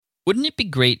Wouldn't it be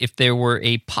great if there were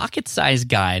a pocket-sized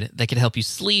guide that could help you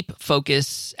sleep,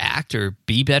 focus, act, or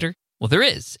be better? Well, there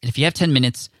is. And if you have 10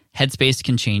 minutes, Headspace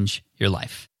can change your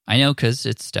life. I know, because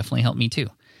it's definitely helped me too.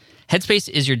 Headspace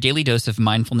is your daily dose of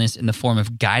mindfulness in the form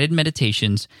of guided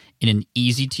meditations in an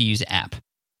easy-to-use app.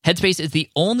 Headspace is the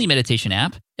only meditation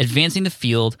app advancing the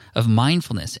field of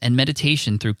mindfulness and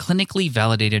meditation through clinically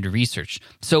validated research.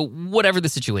 So whatever the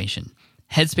situation,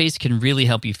 Headspace can really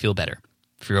help you feel better.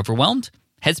 If you're overwhelmed,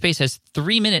 Headspace has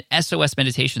 3-minute SOS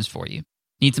meditations for you.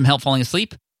 Need some help falling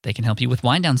asleep? They can help you with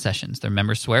wind-down sessions their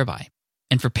members swear by.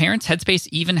 And for parents, Headspace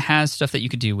even has stuff that you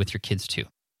could do with your kids too.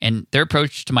 And their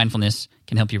approach to mindfulness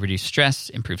can help you reduce stress,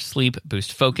 improve sleep,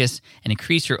 boost focus, and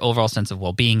increase your overall sense of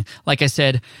well-being. Like I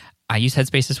said, I use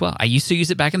Headspace as well. I used to use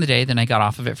it back in the day, then I got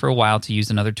off of it for a while to use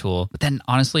another tool. But then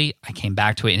honestly, I came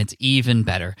back to it and it's even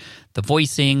better. The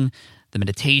voicing, the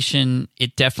meditation,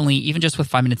 it definitely, even just with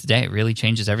 5 minutes a day, it really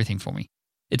changes everything for me.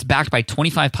 It's backed by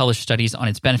 25 published studies on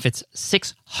its benefits,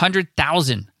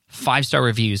 600,000 5-star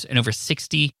reviews, and over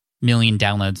 60 million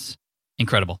downloads.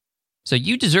 Incredible. So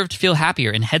you deserve to feel happier,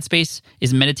 and Headspace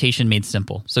is meditation made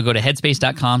simple. So go to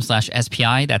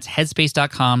headspace.com/SPI. That's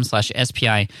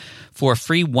headspace.com/SPI for a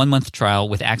free 1-month trial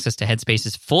with access to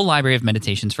Headspace's full library of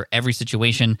meditations for every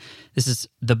situation. This is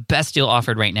the best deal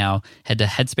offered right now. Head to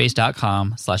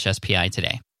headspace.com/SPI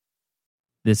today.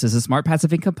 This is a Smart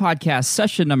Passive Income Podcast,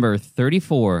 session number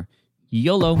 34.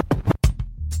 YOLO.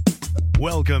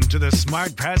 Welcome to the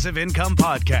Smart Passive Income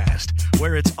Podcast,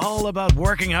 where it's all about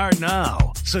working hard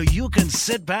now so you can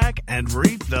sit back and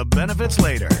reap the benefits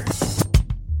later.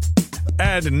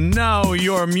 And now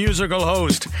your musical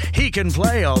host. He can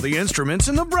play all the instruments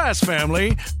in the brass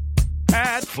family,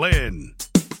 Pat Flynn.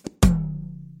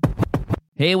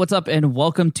 Hey, what's up? And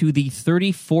welcome to the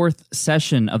 34th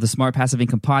session of the Smart Passive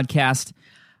Income Podcast.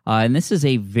 And this is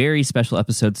a very special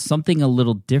episode, something a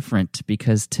little different,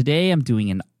 because today I'm doing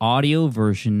an audio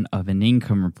version of an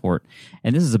income report.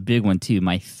 And this is a big one too,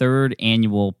 my 3rd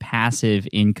annual passive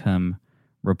income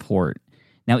report.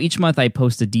 Now, each month I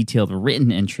post a detailed written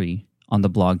entry on the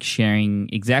blog sharing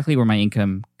exactly where my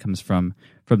income comes from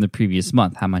the previous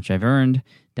month, how much I've earned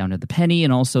down to the penny,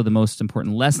 and also the most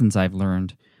important lessons I've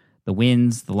learned, the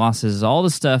wins, the losses, all the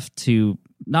stuff to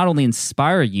not only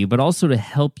inspire you, but also to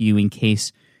help you in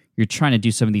case you're trying to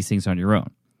do some of these things on your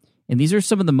own. And these are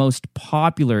some of the most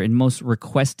popular and most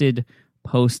requested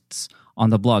posts on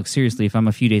the blog. Seriously, if I'm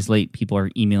a few days late, people are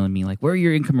emailing me like, where are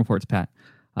your income reports, Pat?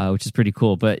 Which is pretty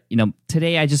cool. But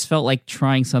today I just felt like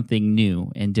trying something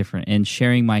new and different and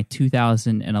sharing my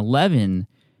 2011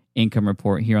 income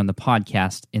report here on the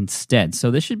podcast instead.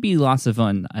 So this should be lots of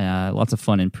fun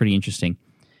and pretty interesting.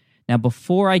 Now,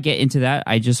 before I get into that,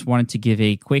 I just wanted to give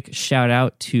a quick shout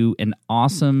out to an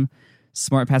awesome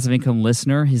Smart Passive Income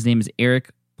listener. His name is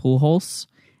Eric Pujols.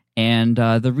 And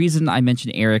the reason I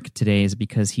mentioned Eric today is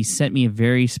because he sent me a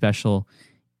very special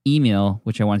email,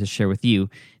 which I wanted to share with you.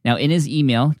 Now, in his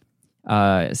email,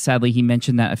 sadly, he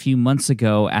mentioned that a few months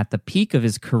ago, at the peak of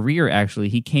his career, actually,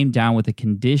 he came down with a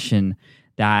condition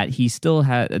that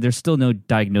there's still no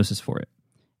diagnosis for it.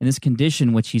 And this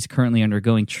condition, which he's currently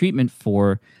undergoing treatment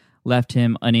for, left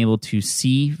him unable to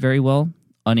see very well,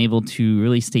 unable to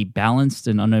really stay balanced,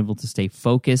 and unable to stay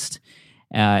focused.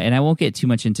 And I won't get too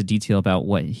much into detail about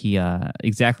what he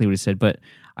exactly what he said, but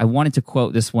I wanted to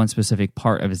quote this one specific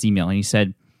part of his email. And he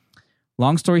said,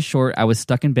 "Long story short, I was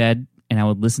stuck in bed and I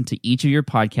would listen to each of your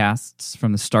podcasts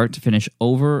from the start to finish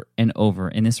over and over.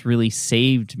 And this really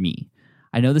saved me.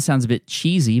 I know this sounds a bit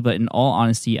cheesy, but in all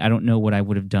honesty, I don't know what I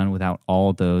would have done without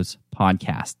all those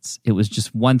podcasts. It was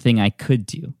just one thing I could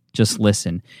do. Just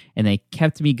listen. And they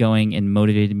kept me going and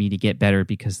motivated me to get better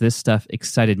because this stuff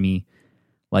excited me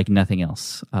like nothing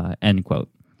else." End quote.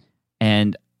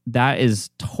 And that is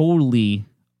totally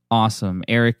awesome.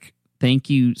 Eric, thank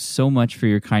you so much for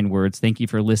your kind words. Thank you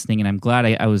for listening. And I'm glad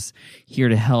I was here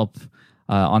to help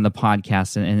on the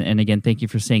podcast. And again, thank you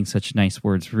for saying such nice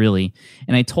words, really.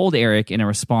 And I told Eric in a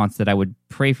response that I would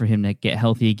pray for him to get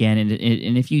healthy again.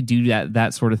 And if you do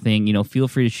that sort of thing, feel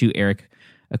free to shoot Eric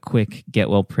a quick get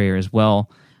well prayer as well.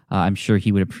 I'm sure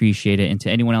he would appreciate it. And to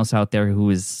anyone else out there who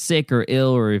is sick or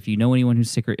ill, or if you know anyone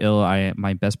who's sick or ill,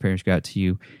 my best prayers go out to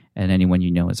you and anyone you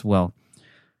know as well.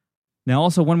 Now,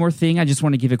 also one more thing, I just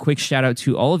want to give a quick shout out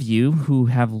to all of you who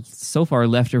have so far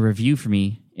left a review for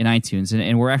me in iTunes.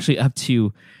 And we're actually up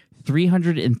to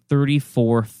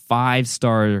 334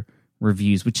 5-star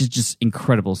reviews, which is just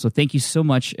incredible. So thank you so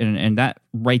much. And that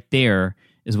right there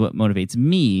is what motivates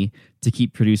me to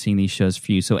keep producing these shows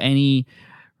for you. So any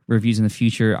reviews in the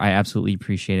future, I absolutely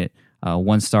appreciate it.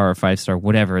 1 star or 5 star,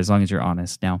 whatever, as long as you're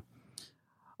honest. Now,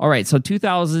 All right, so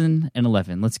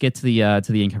 2011. Let's get to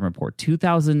the income report.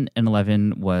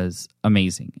 2011 was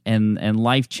amazing and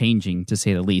life-changing, to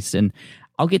say the least. And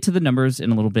I'll get to the numbers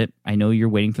in a little bit. I know you're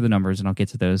waiting for the numbers, and I'll get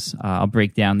to those. I'll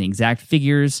break down the exact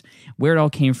figures, where it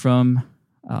all came from,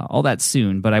 all that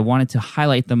soon. But I wanted to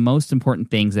highlight the most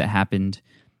important things that happened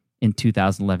in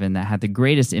 2011 that had the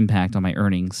greatest impact on my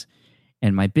earnings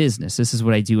and my business. This is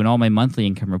what I do in all my monthly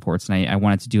income reports, and I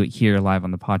wanted to do it here live on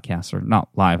the podcast, or not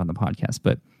live on the podcast,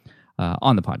 but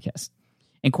on the podcast.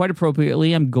 And quite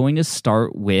appropriately, I'm going to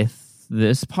start with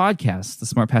this podcast, the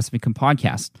Smart Passive Income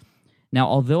Podcast. Now,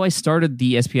 although I started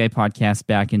the SPI podcast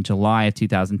back in July of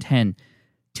 2010,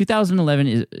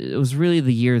 2011 it was really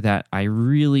the year that I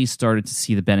really started to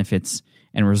see the benefits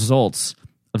and results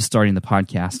of starting the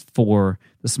podcast for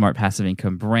the Smart Passive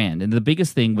Income brand. And the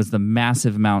biggest thing was the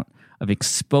massive amount of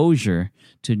exposure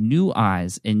to new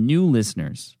eyes and new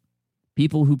listeners,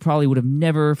 people who probably would have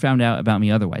never found out about me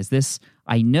otherwise. This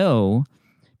I know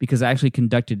because I actually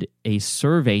conducted a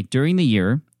survey during the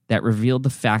year that revealed the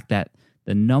fact that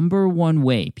the number one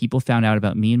way people found out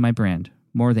about me and my brand,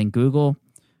 more than Google,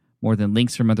 more than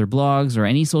links from other blogs or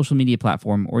any social media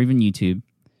platform or even YouTube,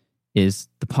 is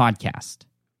the podcast.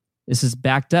 This is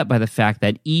backed up by the fact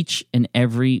that each and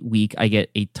every week I get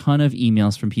a ton of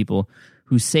emails from people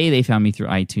who say they found me through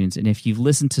iTunes. And if you've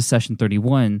listened to Session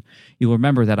 31, you'll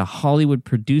remember that a Hollywood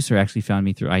producer actually found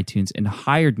me through iTunes and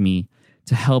hired me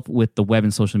to help with the web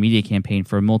and social media campaign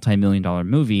for a multi-million-dollar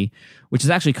movie, which is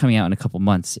actually coming out in a couple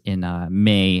months in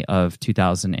May of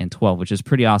 2012, which is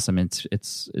pretty awesome.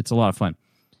 It's a lot of fun.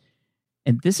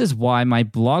 And this is why my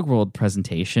Blog World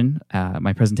presentation,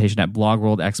 my presentation at Blog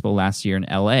World Expo last year in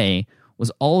LA, was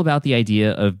all about the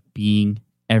idea of being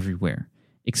everywhere,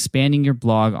 expanding your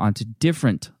blog onto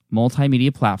different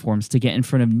multimedia platforms to get in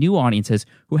front of new audiences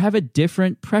who have a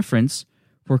different preference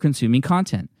for consuming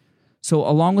content. So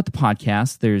along with the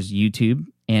podcast, there's YouTube,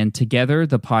 and together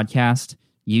the podcast,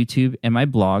 YouTube, and my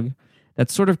blog, that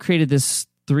sort of created this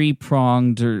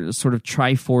three-pronged or sort of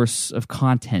triforce of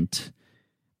content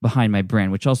behind my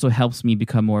brand, which also helps me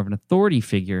become more of an authority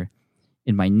figure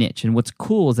in my niche. And what's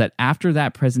cool is that after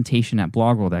that presentation at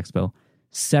Blog World Expo,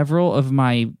 several of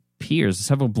my peers,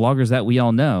 several bloggers that we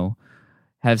all know,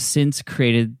 have since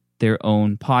created their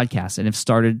own podcasts and have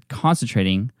started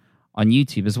concentrating on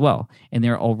YouTube as well. And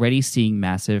they're already seeing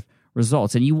massive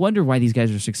results. And you wonder why these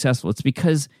guys are successful. It's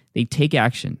because they take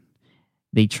action.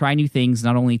 They try new things,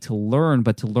 not only to learn,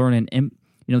 but to learn and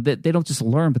they don't just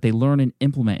learn, but they learn and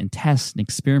implement and test and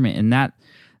experiment. And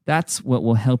that's what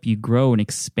will help you grow and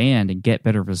expand and get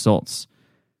better results.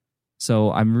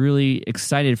 So I'm really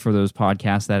excited for those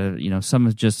podcasts that, some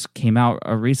have just came out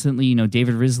recently.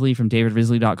 David Risley from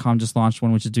davidrisley.com just launched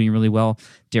one, which is doing really well.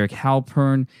 Derek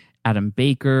Halpern, Adam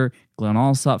Baker, Glenn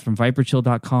Allsop from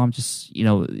viperchill.com. Just,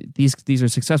 these are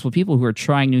successful people who are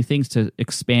trying new things to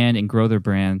expand and grow their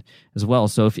brand as well.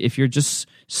 So if you're just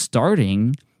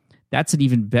starting, that's an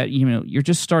even better, you're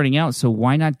just starting out. So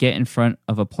why not get in front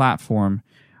of a platform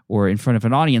or in front of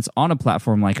an audience on a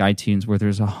platform like iTunes, where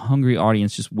there's a hungry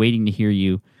audience just waiting to hear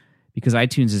you? Because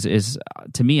iTunes is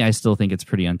to me, I still think it's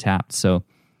pretty untapped. So,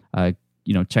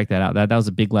 check that out. That was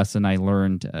a big lesson I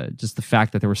learned. Just the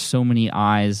fact that there were so many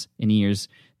eyes and ears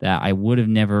that I would have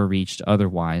never reached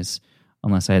otherwise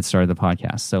unless I had started the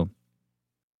podcast. So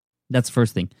that's the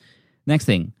first thing. Next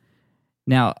thing.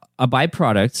 Now, a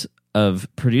byproduct of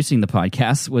producing the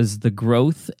podcast was the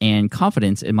growth and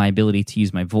confidence in my ability to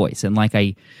use my voice. And like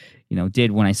I,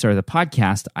 did when I started the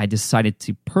podcast, I decided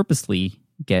to purposely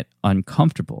get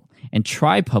uncomfortable and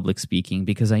try public speaking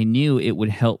because I knew it would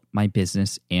help my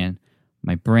business and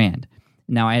my brand.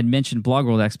 Now, I had mentioned Blog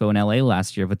World Expo in LA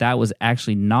last year, but that was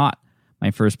actually not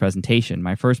my first presentation.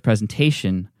 My first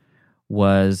presentation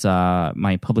was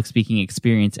my public speaking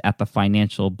experience at the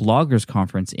Financial Bloggers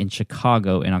Conference in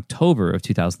Chicago in October of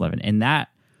 2011. And that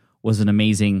was an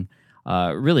amazing,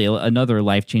 really another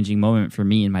life-changing moment for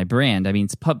me and my brand. I mean,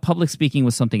 public speaking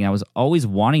was something I was always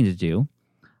wanting to do,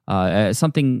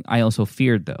 something I also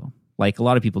feared, though, like a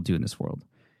lot of people do in this world.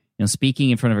 Speaking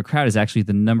in front of a crowd is actually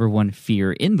the number one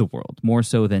fear in the world, more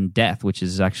so than death, which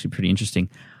is actually pretty interesting.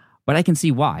 But I can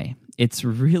see why. It's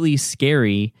really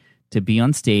scary to be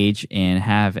on stage and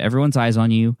have everyone's eyes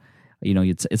on you.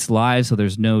 It's live, so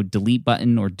there's no delete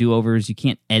button or do-overs. You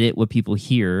can't edit what people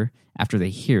hear after they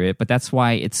hear it, but that's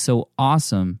why it's so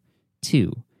awesome,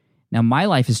 too. Now, my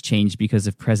life has changed because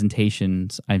of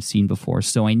presentations I've seen before,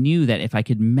 so I knew that if I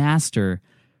could master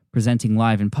presenting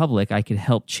live in public, I could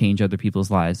help change other people's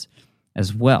lives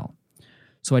as well.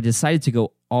 So I decided to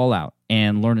go all out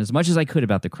and learn as much as I could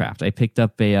about the craft. I picked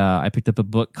up a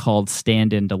book called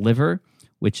Stand and Deliver,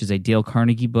 which is a Dale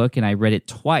Carnegie book, and I read it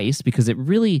twice because it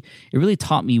really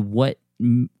taught me what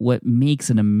makes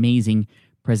an amazing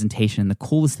presentation. And the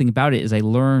coolest thing about it is I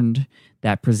learned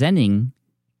that presenting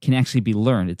can actually be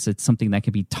learned. It's something that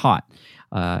can be taught.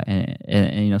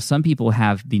 And some people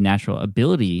have the natural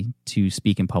ability to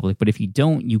speak in public, but if you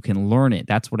don't, you can learn it.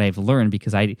 That's what I've learned,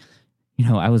 because I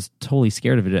was totally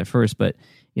scared of it at first, but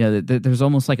there's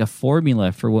almost like a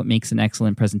formula for what makes an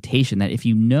excellent presentation, that if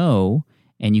you know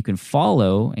and you can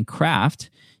follow and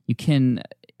craft, you can,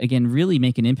 again, really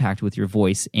make an impact with your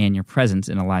voice and your presence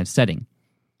in a live setting.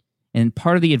 And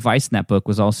part of the advice in that book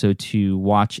was also to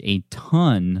watch a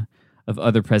ton of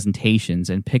other presentations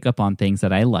and pick up on things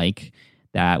that I like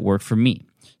that work for me,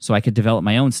 so I could develop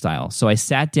my own style. So I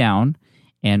sat down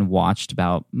and watched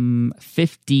about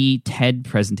 50 TED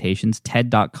presentations,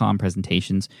 TED.com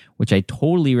presentations, which I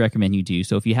totally recommend you do.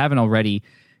 So if you haven't already,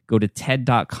 go to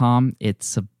TED.com.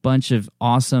 It's a bunch of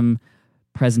awesome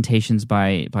presentations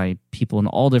by people in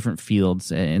all different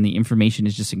fields, and the information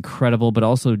is just incredible, but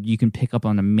also you can pick up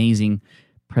on amazing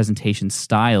presentation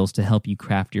styles to help you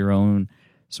craft your own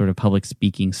sort of public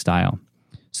speaking style.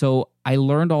 So I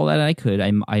learned all that I could.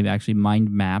 I actually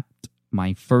mind mapped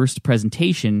my first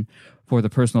presentation for the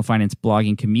personal finance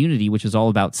blogging community, which is all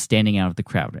about standing out of the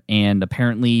crowd. And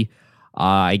apparently,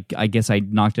 I guess I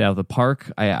knocked it out of the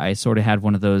park. I sort of had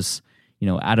one of those,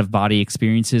 out of body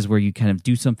experiences where you kind of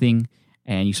do something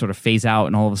and you sort of phase out,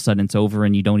 and all of a sudden it's over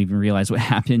and you don't even realize what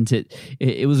happened.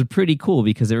 It was pretty cool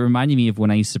because it reminded me of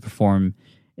when I used to perform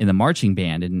in the marching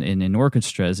band and in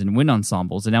orchestras and wind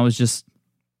ensembles, and I was just,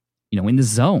 in the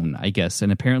zone, I guess.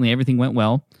 And apparently everything went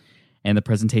well, and the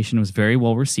presentation was very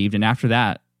well received. And after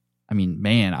that,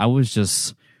 I was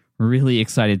just really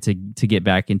excited to get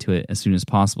back into it as soon as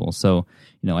possible. So,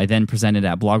 I then presented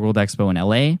at Blog World Expo in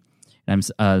LA,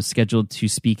 and I'm scheduled to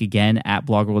speak again at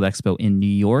Blog World Expo in New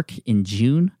York in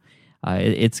June.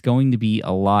 It's going to be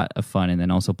a lot of fun. And then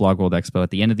also Blog World Expo at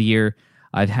the end of the year.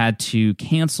 I've had to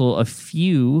cancel a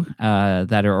few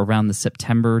that are around the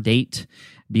September date,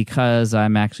 because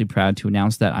I'm actually proud to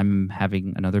announce that I'm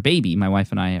having another baby. My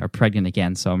wife and I are pregnant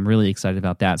again, so I'm really excited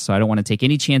about that. So I don't want to take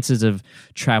any chances of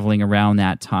traveling around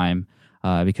that time,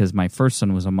 because my first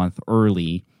son was a month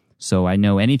early, so I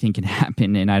know anything can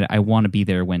happen, and I want to be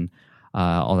there when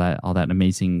all that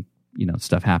amazing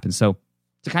stuff happens. So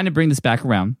to kind of bring this back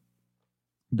around,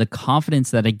 the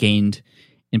confidence that I gained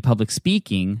in public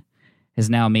speaking has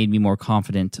now made me more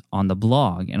confident on the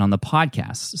blog and on the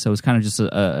podcast. So it's kind of just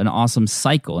an awesome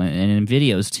cycle, and in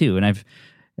videos too. And I've,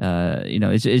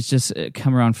 it's just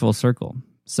come around full circle.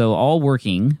 So all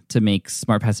working to make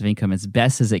Smart Passive Income as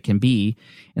best as it can be,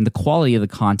 and the quality of the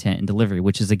content and delivery,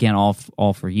 which is again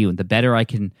all for you. And the better I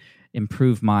can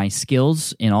improve my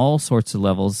skills in all sorts of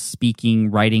levels,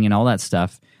 speaking, writing, and all that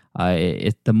stuff,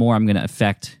 the more I'm going to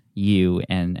affect you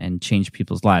and change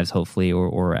people's lives, hopefully,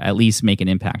 or at least make an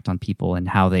impact on people and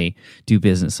how they do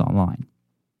business online.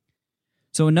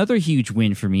 So another huge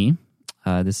win for me,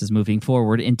 this is moving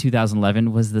forward, in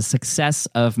 2011 was the success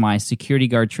of my security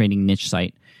guard training niche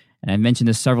site. And I've mentioned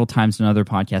this several times in other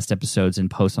podcast episodes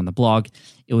and posts on the blog.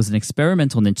 It was an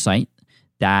experimental niche site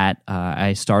that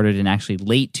I started in actually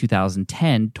late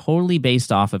 2010, totally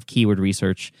based off of keyword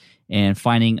research and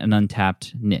finding an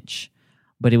untapped niche.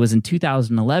 But it was in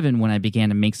 2011 when I began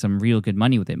to make some real good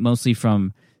money with it, mostly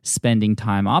from spending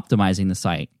time optimizing the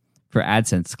site for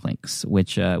AdSense clicks,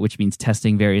 which means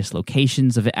testing various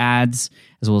locations of ads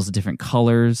as well as the different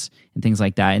colors and things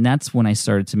like that. And that's when I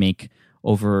started to make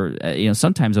over,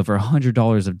 sometimes over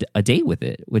 $100 a day with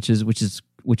it, which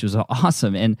was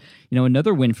awesome. And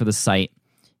another win for the site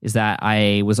is that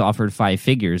I was offered 5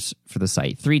 figures for the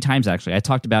site 3 times actually. I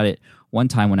talked about it one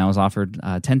time when I was offered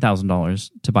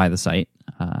 $10,000 to buy the site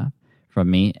from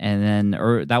me, and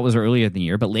then that was earlier in the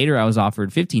year. But later I was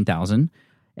offered $15,000,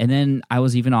 and then I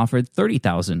was even offered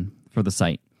 $30,000 for the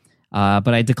site. But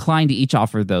I declined each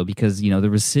offer though, because the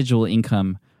residual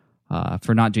income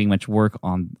for not doing much work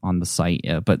on the site,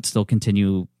 but still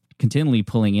continually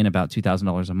pulling in about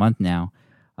 $2,000 a month now.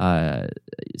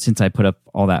 Since I put up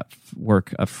all that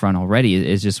work up front already,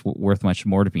 is just worth much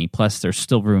more to me. Plus, there's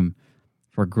still room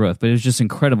for growth. But it was just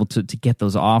incredible to get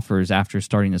those offers after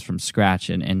starting this from scratch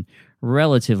and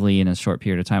relatively in a short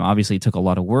period of time. Obviously, it took a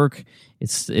lot of work.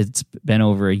 It's been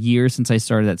over a year since I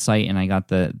started that site and I got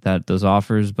those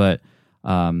offers. But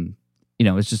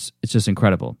it's just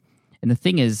incredible. And the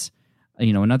thing is,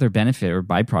 another benefit or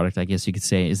byproduct, I guess you could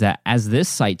say, is that as this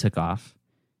site took off,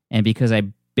 and because I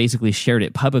basically shared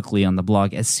it publicly on the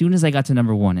blog, as soon as I got to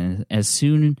number 1, and as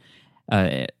soon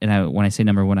when I say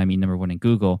number 1, I mean number 1 in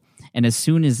Google. And as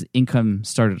soon as income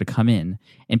started to come in,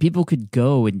 and people could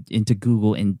go into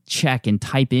Google and check and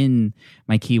type in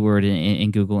my keyword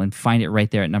in Google and find it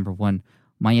right there at number one,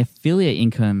 my affiliate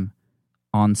income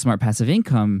on Smart Passive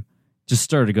Income just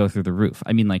started to go through the roof.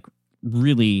 I mean, like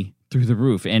really through the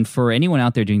roof. And for anyone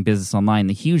out there doing business online,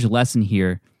 the huge lesson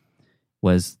here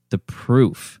was the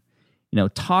proof.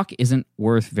 Talk isn't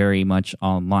worth very much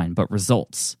online, but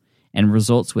results, and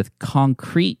results with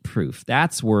concrete proof,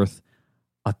 that's worth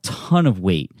a ton of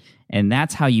weight. And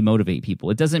that's how you motivate people.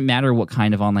 It doesn't matter what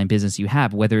kind of online business you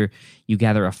have, whether you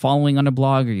gather a following on a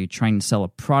blog or you're trying to sell a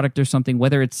product or something,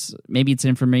 whether maybe it's an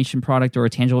information product or a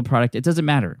tangible product, it doesn't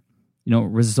matter.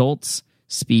 Results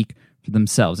speak for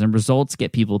themselves, and results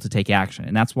get people to take action.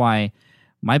 And that's why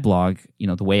my blog,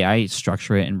 the way I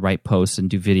structure it and write posts and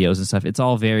do videos and stuff, it's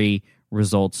all very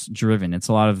results driven. It's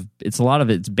a lot of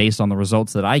it's based on the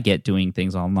results that I get doing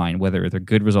things online, whether they're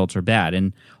good results or bad.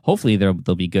 And hopefully they'll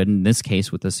be good. In this case,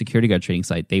 with the security guard trading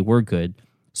site, they were good,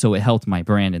 so it helped my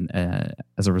brand and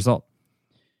as a result.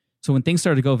 So when things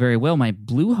started to go very well, my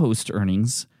Bluehost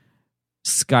earnings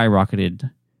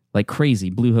skyrocketed like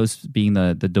crazy. Bluehost being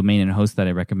the domain and host that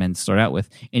I recommend to start out with.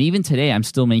 And even today, I'm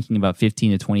still making about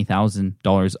 $15,000 to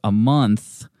 $20,000 a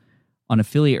month on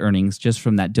affiliate earnings just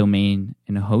from that domain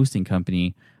and hosting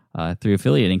company through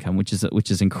affiliate income, which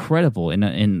is incredible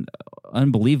and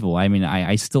unbelievable. I mean,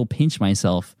 I still pinch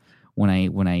myself when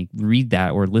I read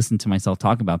that or listen to myself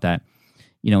talk about that.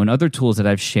 And other tools that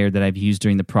I've shared that I've used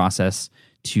during the process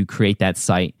to create that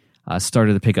site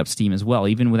started to pick up steam as well,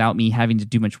 even without me having to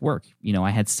do much work. I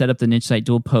had set up the Niche Site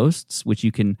Duel posts, which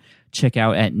you can check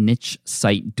out at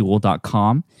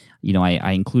nichesiteduel.com.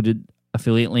 I included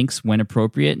affiliate links when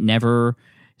appropriate, never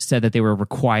said that they were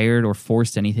required or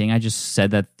forced anything. I just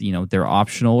said that, they're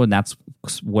optional, and that's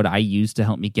what I use to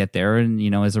help me get there. And,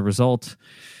 as a result,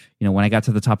 when I got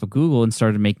to the top of Google and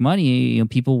started to make money,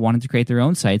 people wanted to create their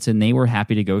own sites, and they were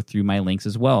happy to go through my links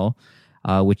as well,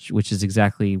 which is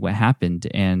exactly what happened.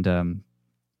 And,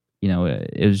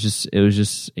 it was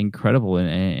just incredible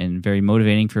and very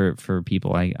motivating for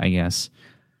people, I guess.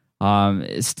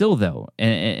 Still though,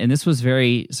 and this was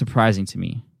very surprising to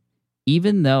me,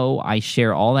 even though I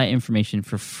share all that information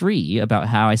for free about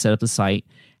how I set up the site,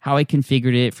 how I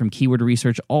configured it from keyword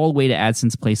research all the way to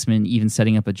AdSense placement, even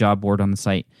setting up a job board on the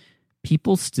site,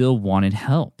 people still wanted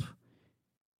help.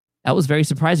 That was very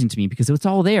surprising to me because it was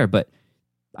all there, but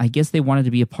I guess they wanted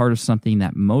to be a part of something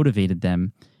that motivated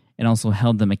them and also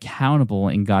held them accountable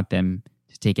and got them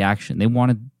to take action. They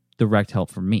wanted direct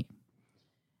help from me.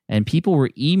 And people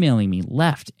were emailing me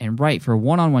left and right for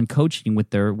one-on-one coaching with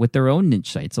their own niche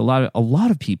sites. A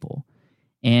lot of people.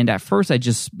 And at first, I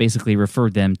just basically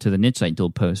referred them to the Niche Site Duel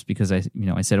post because I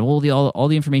said, well, all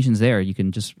the information's there. You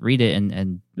can just read it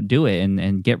and do it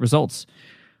and get results.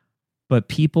 But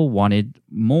people wanted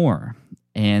more,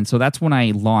 and so that's when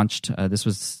I launched. This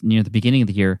was near the beginning of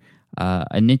the year.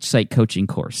 A niche site coaching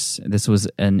course. This was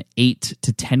an 8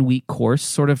 to 10 week course,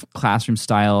 sort of classroom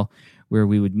style, where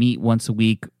we would meet once a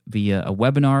week via a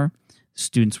webinar.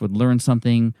 Students would learn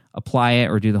something, apply it,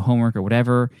 or do the homework or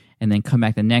whatever, and then come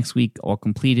back the next week all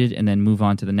completed, and then move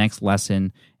on to the next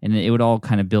lesson. And it would all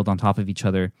kind of build on top of each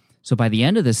other. So by the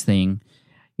end of this thing,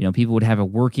 people would have a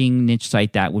working niche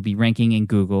site that would be ranking in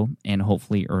Google and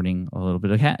hopefully earning a little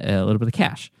bit of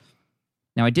cash.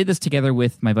 Now, I did this together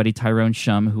with my buddy Tyrone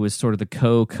Shum, who was sort of the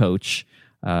co-coach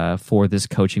for this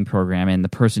coaching program, and the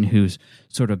person who's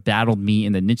sort of battled me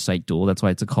in the Niche Site Duel. That's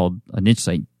why it's called a Niche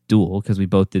Site Duel, because we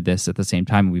both did this at the same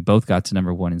time. We both got to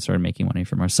number one and started making money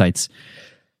from our sites.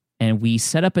 And we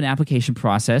set up an application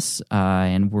process,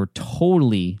 and we're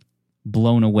totally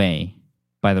blown away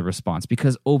by the response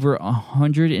because over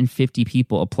 150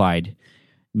 people applied,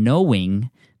 knowing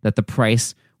that the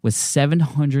price was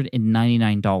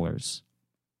 $799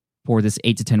 for this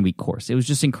 8 to 10 week course. It was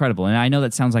just incredible. And I know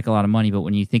that sounds like a lot of money, but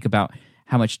when you think about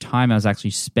how much time I was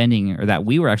actually spending, or that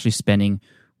we were actually spending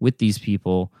with these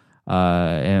people,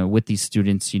 and with these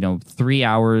students, 3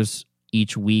 hours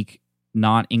each week,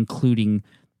 not including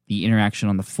the interaction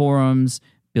on the forums,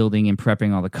 building and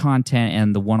prepping all the content,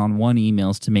 and the one-on-one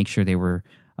emails to make sure they were,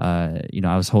 I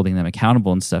was holding them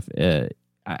accountable and stuff.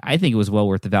 I think it was well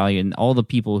worth the value, and all the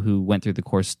people who went through the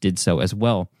course did so as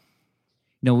well.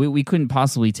 We couldn't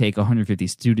possibly take 150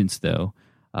 students, though,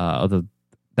 although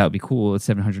that would be cool. It's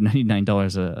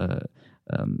 $799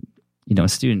 a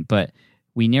student. But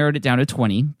we narrowed it down to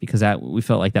 20 because we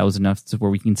felt like that was enough to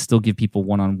where we can still give people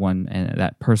one-on-one and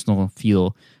that personal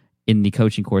feel in the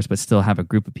coaching course, but still have a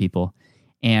group of people.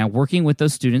 And working with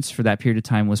those students for that period of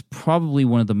time was probably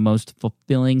one of the most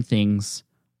fulfilling things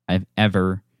I've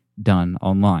ever done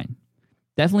online.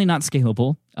 Definitely not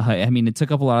scalable. I mean, it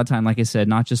took up a lot of time, like I said,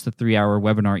 not just the 3-hour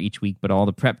webinar each week, but all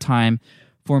the prep time,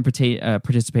 forum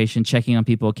participation, checking on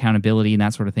people, accountability, and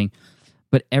that sort of thing.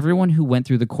 But everyone who went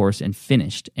through the course and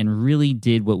finished and really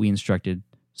did what we instructed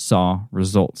saw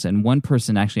results. And one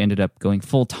person actually ended up going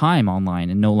full-time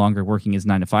online and no longer working his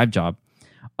 9-to-5 job.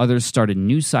 Others started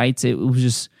new sites. It was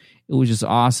just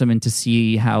awesome, and to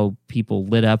see how people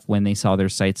lit up when they saw their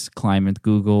sites climb with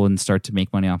Google and start to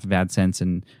make money off of AdSense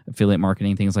and affiliate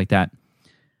marketing, things like that.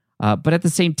 But at the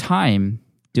same time,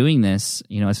 doing this,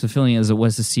 as fulfilling as it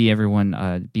was to see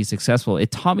everyone be successful,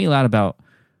 it taught me a lot about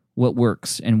what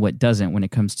works and what doesn't when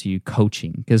it comes to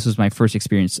coaching. Because this was my first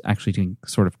experience actually doing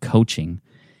sort of coaching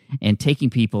and taking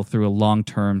people through a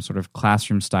long-term sort of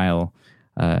classroom-style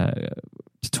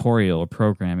tutorial or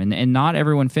program. And not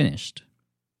everyone finished.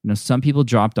 Some people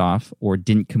dropped off or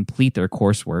didn't complete their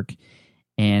coursework,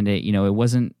 and it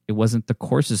wasn't the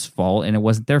course's fault, and it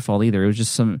wasn't their fault either. It was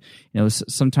just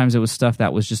sometimes it was stuff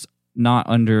that was just not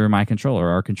under my control or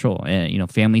our control.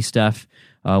 Family stuff.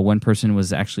 One person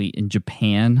was actually in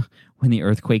Japan when the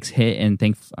earthquakes hit, and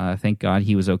thank God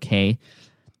he was okay.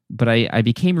 But I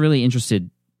became really interested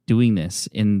doing this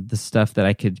in the stuff that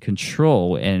I could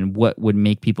control and what would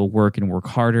make people work and work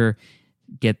harder,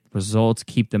 get results,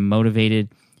 keep them motivated.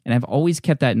 And I've always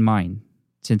kept that in mind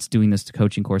since doing this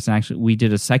coaching course. And actually, we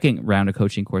did a second round of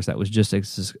coaching course that was just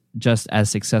as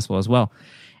successful as well.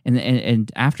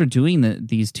 And after doing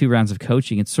these 2 rounds of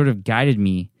coaching, it sort of guided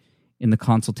me in the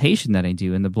consultation that I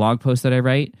do, in the blog posts that I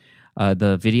write,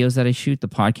 the videos that I shoot, the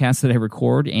podcasts that I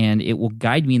record, and it will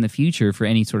guide me in the future for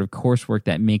any sort of coursework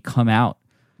that may come out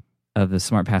of the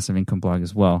Smart Passive Income blog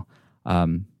as well.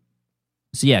 So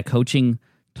yeah, coaching,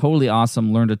 totally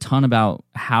awesome. Learned a ton about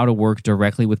how to work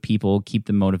directly with people, keep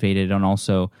them motivated, and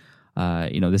also,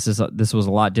 this was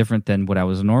a lot different than what I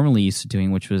was normally used to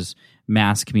doing, which was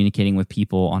mass communicating with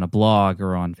people on a blog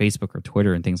or on Facebook or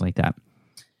Twitter and things like that.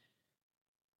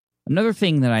 Another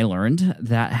thing that I learned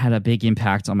that had a big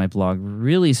impact on my blog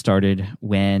really started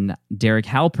when Derek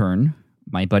Halpern,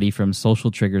 my buddy from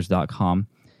socialtriggers.com,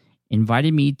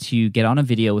 invited me to get on a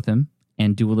video with him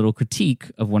and do a little critique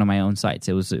of one of my own sites.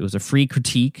 It was a free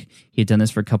critique. He had done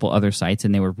this for a couple other sites,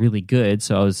 and they were really good.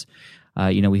 So I was,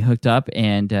 we hooked up,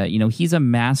 and he's a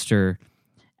master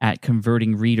at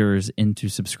converting readers into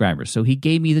subscribers. So he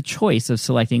gave me the choice of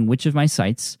selecting which of my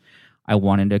sites I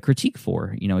wanted a critique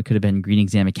for. It could have been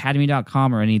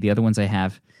greenexamacademy.com or any of the other ones I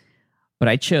have, but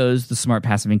I chose the Smart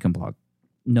Passive Income blog,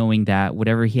 knowing that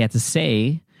whatever he had to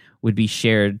say would be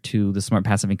shared to the Smart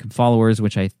Passive Income followers,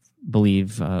 which I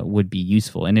believe would be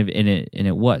useful. And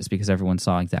it was, because everyone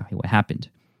saw exactly what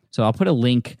happened. So I'll put a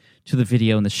link to the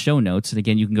video in the show notes. And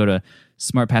again, you can go to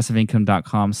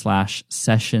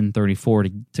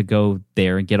smartpassiveincome.com/session34 to go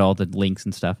there and get all the links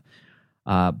and stuff.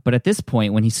 But at this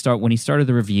point, when he started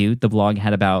the review, the blog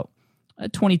had about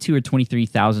 22 or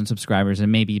 23,000 subscribers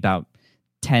and maybe about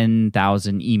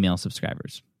 10,000 email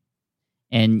subscribers.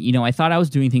 And, I thought I was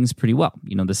doing things pretty well.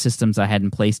 The systems I had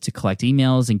in place to collect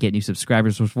emails and get new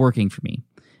subscribers was working for me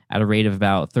at a rate of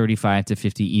about 35 to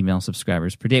 50 email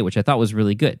subscribers per day, which I thought was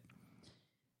really good.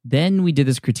 Then we did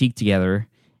this critique together.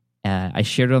 I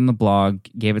shared it on the blog,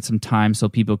 gave it some time so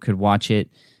people could watch it,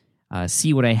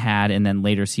 see what I had, and then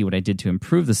later see what I did to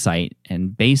improve the site.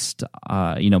 And based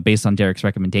on Derek's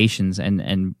recommendations,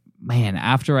 and man,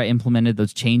 after I implemented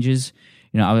those changes,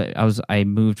 I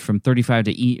moved from 35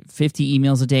 to 50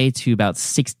 emails a day to about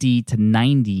 60 to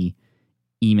 90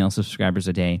 email subscribers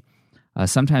a day,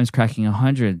 sometimes cracking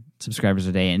 100 subscribers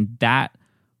a day, and that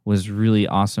was really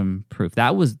awesome proof.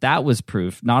 That was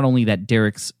proof not only that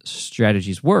Derek's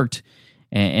strategies worked,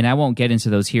 and I won't get into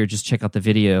those here. Just check out the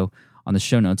video on the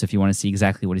show notes if you want to see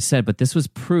exactly what he said. But this was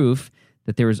proof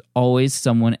that there is always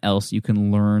someone else you can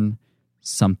learn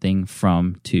something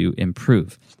from to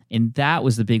improve. And that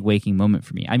was the big waking moment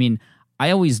for me. I mean, I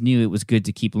always knew it was good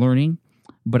to keep learning,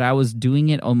 but I was doing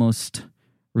it almost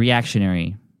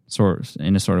reactionary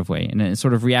in a sort of way.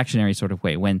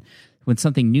 When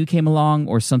something new came along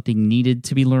or something needed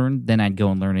to be learned, then I'd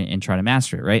go and learn it and try to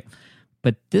master it, right?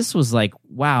 But this was like,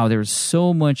 wow, there's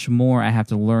so much more I have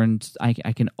to learn. I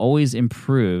can always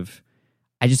improve.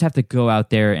 I just have to go out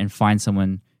there and find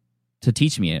someone to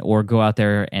teach me it, or go out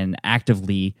there and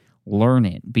actively learn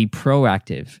it, be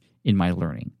proactive in my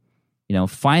learning.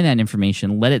 Find that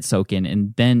information, let it soak in,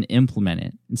 and then implement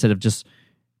it instead of just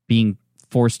being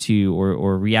forced to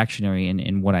or reactionary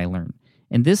in what I learned.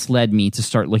 And this led me to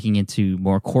start looking into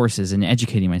more courses and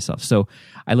educating myself. So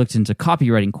I looked into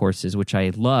copywriting courses, which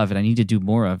I love and I need to do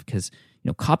more of, because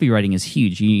copywriting is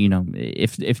huge.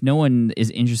 If no one is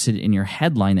interested in your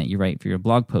headline that you write for your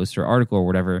blog post or article or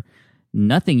whatever,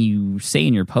 nothing you say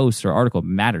in your post or article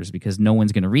matters because no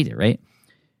one's going to read it, right?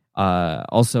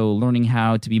 Also, learning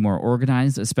how to be more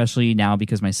organized, especially now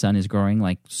because my son is growing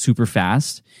like super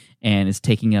fast and is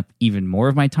taking up even more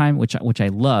of my time, which I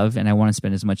love, and I want to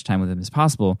spend as much time with him as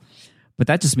possible. But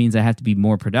that just means I have to be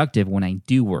more productive when I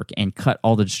do work and cut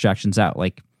all the distractions out,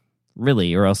 like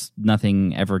really, or else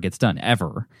nothing ever gets done,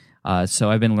 ever.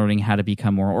 So I've been learning how to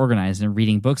become more organized and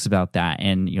reading books about that,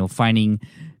 and finding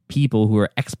people who are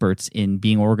experts in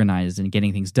being organized and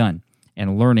getting things done,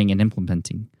 and learning and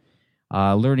implementing.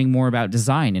 Learning more about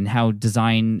design and how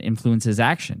design influences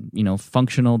action,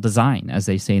 functional design, as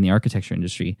they say in the architecture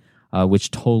industry,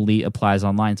 which totally applies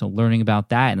online. So learning about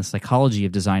that and the psychology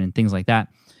of design and things like that.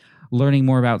 Learning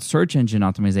more about search engine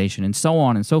optimization and so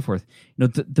on and so forth.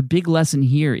 The big lesson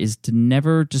here is to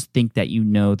never just think that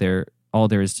all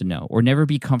there is to know, or never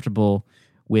be comfortable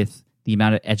with the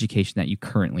amount of education that you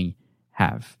currently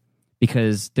have,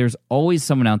 because there's always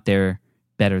someone out there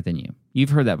better than you. You've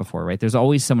heard that before, right? There's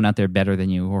always someone out there better than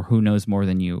you, or who knows more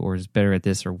than you, or is better at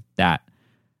this or that.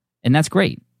 And that's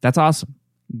great. That's awesome.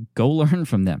 Go learn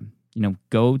from them.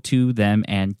 Go to them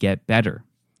and get better.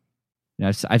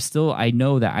 I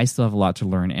know that I still have a lot to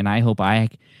learn, and I hope I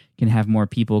can have more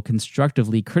people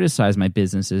constructively criticize my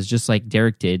businesses, just like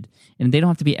Derek did. And they don't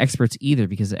have to be experts either,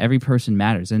 because every person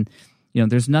matters. And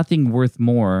there's nothing worth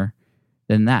more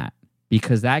than that,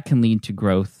 because that can lead to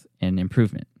growth and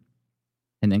improvement.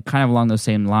 And then, kind of along those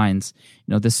same lines,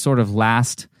 this sort of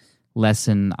last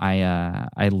lesson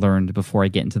I learned before I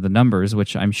get into the numbers,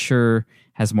 which I'm sure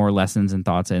has more lessons and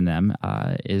thoughts in them,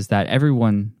 is that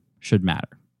everyone should matter.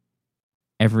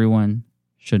 Everyone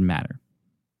should matter.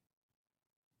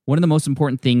 One of the most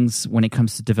important things when it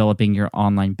comes to developing your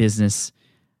online business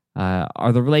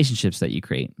are the relationships that you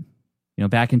create.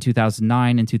 Back in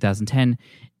 2009 and 2010,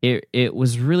 it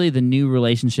was really the new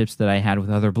relationships that I had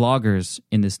with other bloggers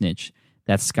in this niche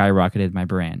that skyrocketed my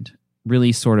brand.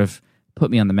 Really sort of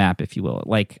put me on the map, if you will.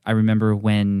 Like, I remember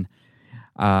when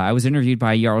I was interviewed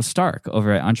by Jarl Stark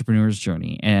over at Entrepreneur's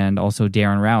Journey, and also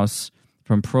Darren Rouse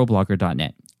from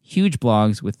ProBlogger.net. Huge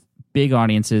blogs with big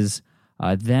audiences,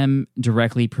 them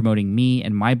directly promoting me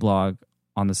and my blog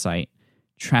on the site.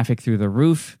 Traffic through the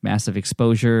roof, massive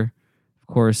exposure, of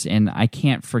course, and I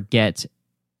can't forget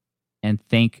and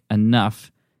thank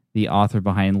enough the author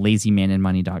behind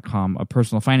LazyManandMoney.com, a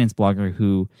personal finance blogger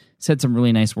who said some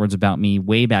really nice words about me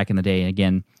way back in the day.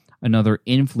 Again, another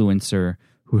influencer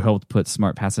who helped put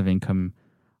Smart Passive Income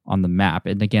on the map.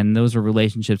 And again, those are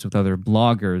relationships with other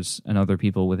bloggers and other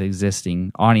people with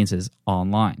existing audiences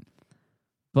online.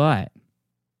 But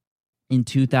in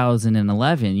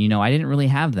 2011, I didn't really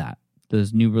have that.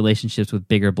 Those new relationships with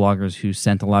bigger bloggers who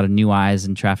sent a lot of new eyes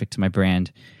and traffic to my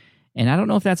brand. And I don't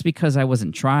know if that's because I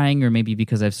wasn't trying, or maybe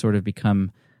because I've sort of become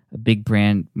a big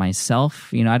brand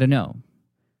myself. I don't know.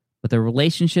 But the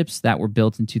relationships that were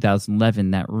built in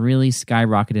 2011 that really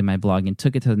skyrocketed my blog and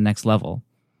took it to the next level,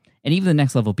 and even the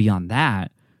next level beyond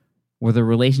that, were the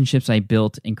relationships I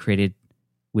built and created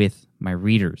with my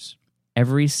readers.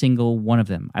 Every single one of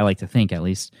them, I like to think at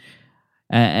least.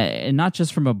 And not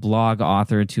just from a blog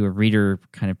author to a reader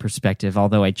kind of perspective,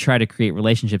 although I try to create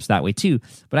relationships that way too.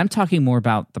 But I'm talking more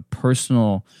about the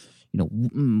personal,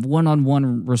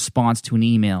 one-on-one response to an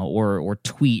email or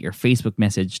tweet or Facebook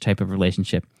message type of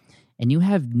relationship. And you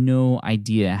have no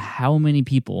idea how many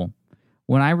people,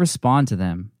 when I respond to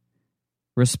them,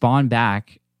 respond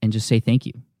back and just say thank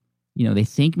you. They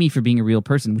thank me for being a real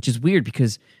person, which is weird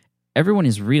because everyone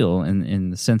is real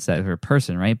in the sense that they're a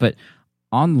person, right? But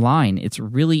online, it's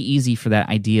really easy for that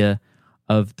idea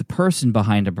of the person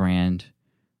behind a brand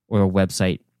or a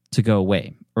website to go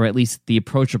away, or at least the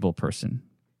approachable person.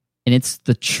 And it's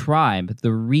the tribe,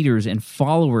 the readers and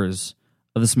followers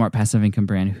of the Smart Passive Income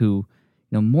brand who,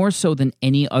 more so than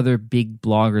any other big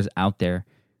bloggers out there,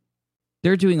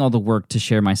 they're doing all the work to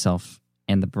share myself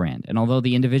and the brand. And although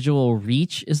the individual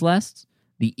reach is less,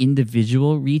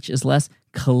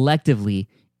 collectively,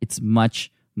 it's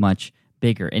much, much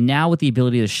bigger. And now with the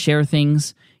ability to share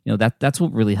things, that's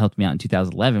what really helped me out in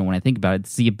 2011 when I think about it.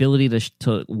 It's the ability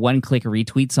to one-click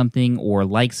retweet something or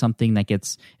like something that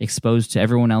gets exposed to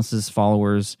everyone else's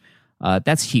followers.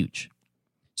 That's huge.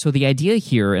 So the idea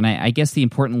here, and I guess the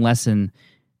important lesson,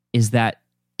 is that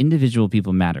individual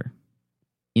people matter.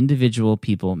 Individual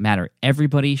people matter.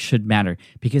 Everybody should matter.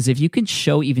 Because if you can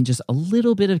show even just a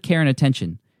little bit of care and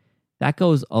attention, that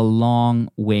goes a long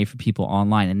way for people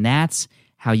online. And that's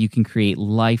how you can create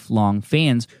lifelong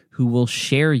fans who will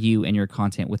share you and your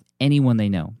content with anyone they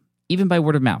know, even by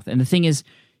word of mouth. And the thing is,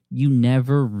 you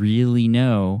never really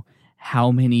know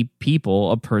how many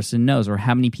people a person knows or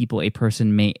how many people a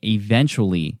person may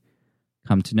eventually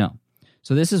come to know.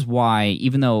 So this is why,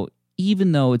 even though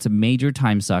it's a major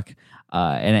time suck,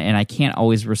 and I can't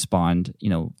always respond,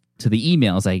 to the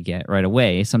emails I get right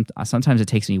away. Sometimes it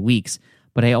takes me weeks,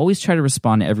 but I always try to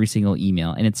respond to every single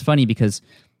email. And it's funny because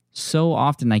so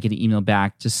often I get an email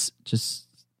back just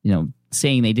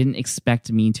saying they didn't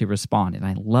expect me to respond, and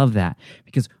I love that,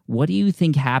 because what do you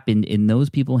think happened in those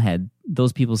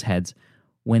people's heads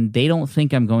when they don't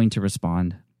think I'm going to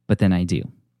respond, but then I do?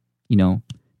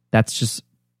 That just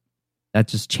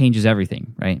changes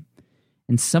everything, right?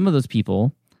 And some of those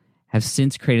people have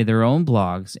since created their own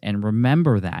blogs and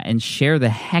remember that and share the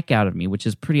heck out of me, which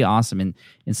is pretty awesome and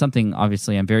something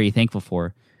obviously I'm very thankful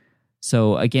for.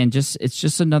 So again, it's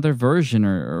just another version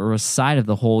or a side of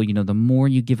the whole, the more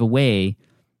you give away,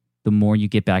 the more you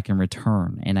get back in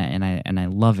return. And I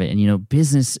love it. And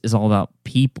business is all about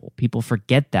people. People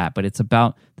forget that, but it's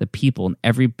about the people, and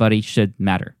everybody should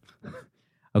matter.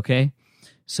 Okay?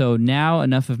 So now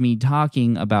enough of me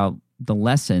talking about the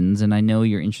lessons, and I know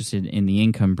you're interested in the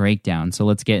income breakdown, so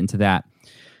let's get into that.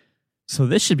 So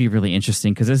this should be really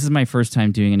interesting because this is my first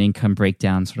time doing an income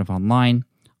breakdown sort of online,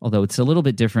 although it's a little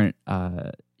bit different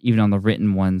even on the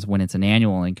written ones when it's an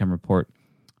annual income report.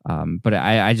 But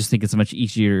I just think it's much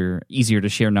easier to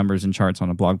share numbers and charts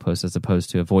on a blog post as opposed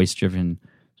to a voice-driven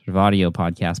sort of audio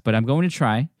podcast. But I'm going to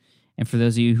try, and for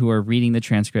those of you who are reading the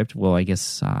transcript, well, I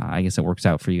guess it works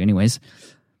out for you anyways.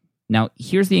 Now,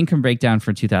 here's the income breakdown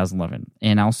for 2011,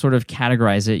 and I'll sort of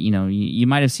categorize it. You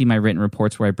might have seen my written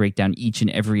reports where I break down each and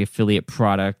every affiliate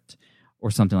product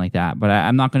or something like that, but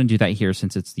I'm not going to do that here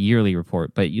since it's the yearly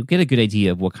report, but you'll get a good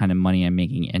idea of what kind of money I'm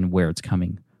making and where it's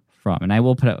coming from, and I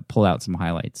will pull out some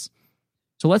highlights.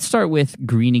 So let's start with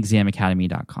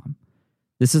greenexamacademy.com.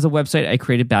 This is a website I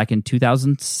created back in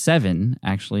 2007,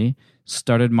 actually.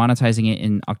 Started monetizing it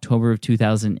in October of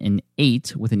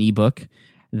 2008 with an ebook,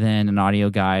 then an audio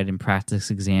guide and practice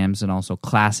exams, and also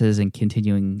classes and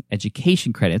continuing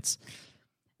education credits.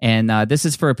 And this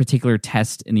is for a particular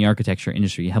test in the architecture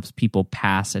industry. It helps people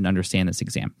pass and understand this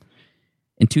exam.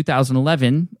 In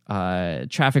 2011,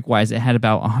 traffic-wise, it had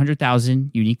about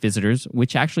 100,000 unique visitors,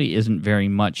 which actually isn't very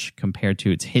much compared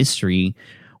to its history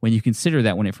when you consider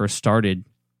that when it first started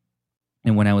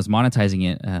and when I was monetizing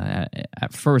it,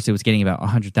 at first it was getting about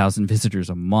 100,000 visitors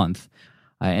a month.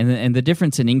 And the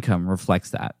difference in income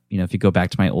reflects that, if you go back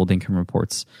to my old income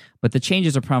reports. But the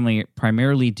changes are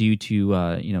primarily due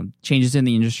to, changes in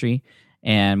the industry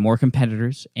and more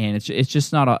competitors. And it's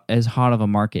just not as hot of a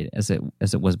market as it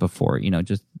was before,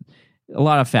 just a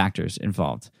lot of factors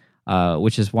involved,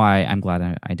 which is why I'm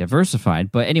glad I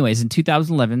diversified. But anyways, in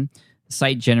 2011, the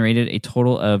site generated a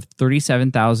total of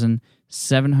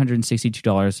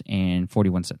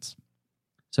 $37,762.41.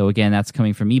 So again, that's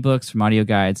coming from ebooks, from audio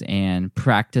guides, and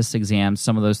practice exams.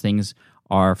 Some of those things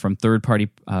are from third-party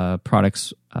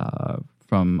products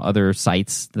from other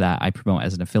sites that I promote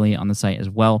as an affiliate on the site as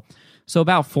well. So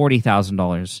about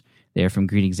 $40,000 there from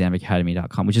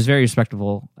greenexamacademy.com, which is very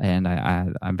respectable, and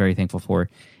I'm very thankful for,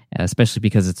 especially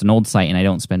because it's an old site and I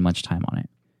don't spend much time on it.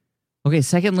 Okay,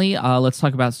 secondly, let's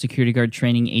talk about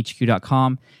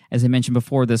securityguardtraininghq.com. As I mentioned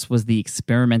before, this was the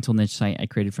experimental niche site I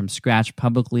created from scratch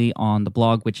publicly on the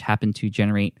blog, which happened to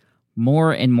generate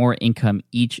more and more income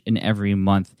each and every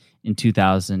month in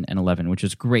 2011, which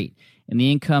is great. And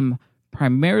the income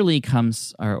primarily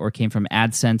comes or came from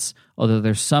AdSense, although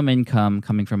there's some income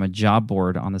coming from a job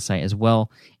board on the site as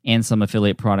well, and some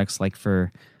affiliate products like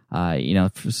for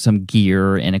some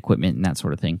gear and equipment and that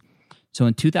sort of thing. So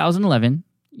in 2011,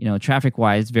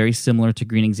 traffic-wise, very similar to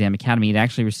Green Exam Academy, it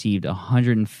actually received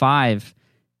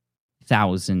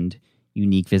 105,000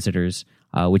 unique visitors,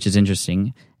 which is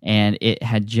interesting, and it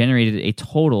had generated a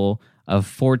total of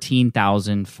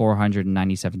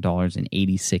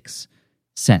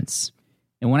 $14,497.86.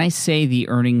 And when I say the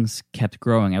earnings kept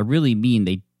growing, I really mean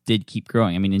they did keep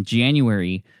growing. I mean, in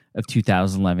January of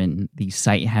 2011, the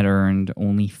site had earned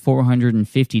only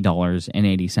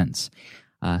 $450.80.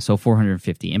 So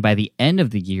 $450. And by the end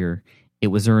of the year, it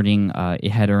was earning,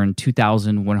 it had earned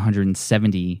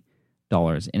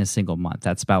 $2,170 in a single month.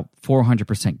 That's about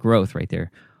 400% growth right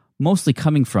there. Mostly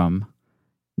coming from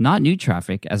not new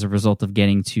traffic as a result of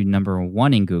getting to number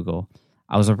one in Google.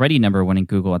 I was already number one in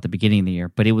Google at the beginning of the year,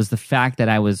 but it was the fact that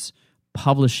I was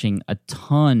publishing a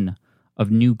ton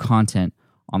of new content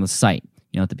on the site.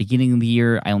 At the beginning of the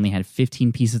year, I only had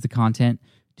 15 pieces of content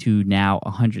to now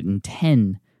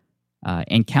 110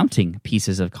 and counting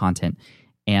pieces of content.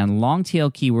 And long tail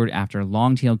keyword after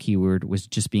long tail keyword was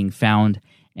just being found.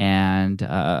 And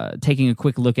taking a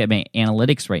quick look at my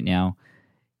analytics right now,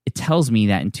 it tells me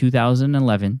that in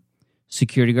 2011,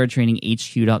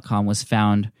 SecurityGuardTrainingHQ.com was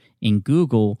found in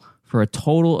Google for a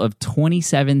total of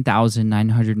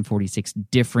 27,946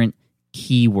 different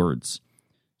keywords.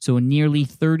 So nearly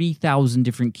 30,000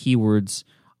 different keywords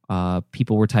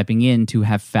people were typing in to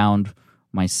have found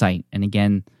my site. And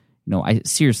again,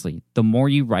 seriously, the more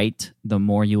you write, the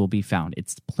more you will be found.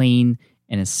 It's plain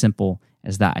and as simple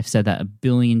as that. I've said that a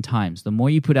billion times. The more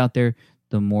you put out there,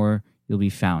 the more you'll be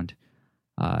found.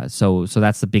 So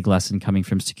that's the big lesson coming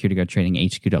from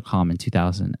SecurityGuardTrainingHQ.com in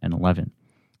 2011.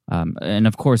 And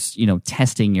of course,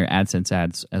 testing your AdSense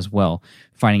ads as well,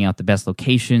 finding out the best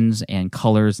locations and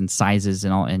colors and sizes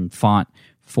and font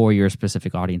for your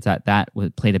specific audience. That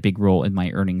played a big role in my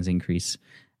earnings increase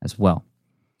as well.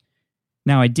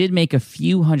 Now, I did make a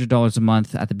few $100s a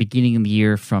month at the beginning of the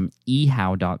year from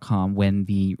ehow.com when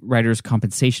the writers'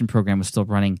 compensation program was still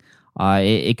running.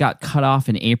 It got cut off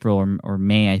in April or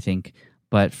May, I think.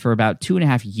 But for about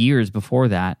 2.5 years before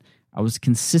that, I was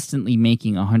consistently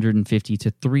making $150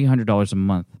 to $300 a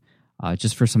month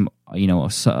just for some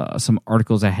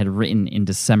articles I had written in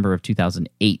December of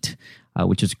 2008,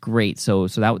 which is great. So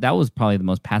that was probably the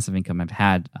most passive income I've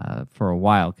had for a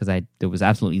while because there was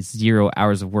absolutely 0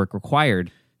 hours of work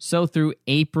required. So through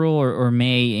April or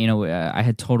May, I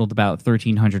had totaled about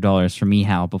 $1,300 from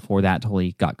eHow before that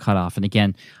totally got cut off. And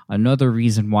again, another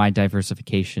reason why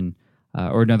diversification,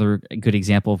 or another good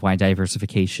example of why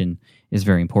diversification is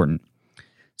very important.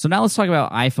 So now let's talk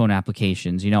about iPhone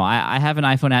applications. I have an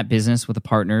iPhone app business with a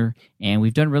partner, and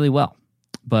we've done really well.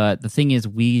 But the thing is,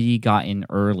 we got in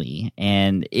early,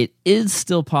 and it is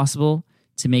still possible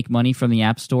to make money from the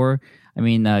App Store. I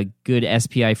mean, a good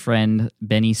SPI friend,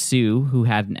 Benny Sue, who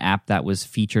had an app that was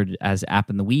featured as App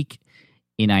in the Week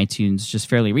in iTunes just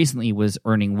fairly recently, was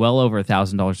earning well over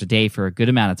 $1,000 a day for a good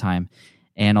amount of time.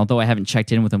 And although I haven't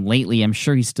checked in with him lately, I'm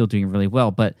sure he's still doing really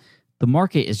well. But the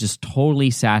market is just totally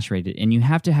saturated, and you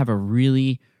have to have a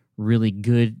really, really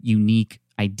good, unique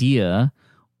idea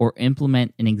or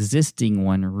implement an existing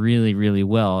one really, really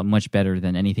well, much better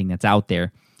than anything that's out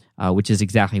there, which is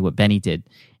exactly what Benny did.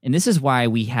 And this is why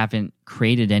we haven't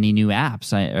created any new apps,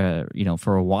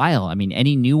 for a while. I mean,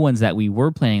 any new ones that we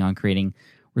were planning on creating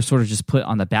were sort of just put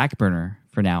on the back burner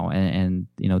for now, and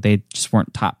they just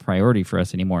weren't top priority for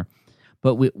us anymore.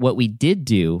 But what we did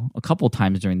do a couple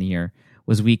times during the year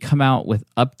was we come out with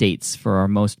updates for our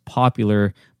most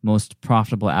popular, most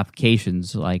profitable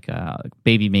applications, like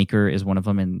Baby Maker is one of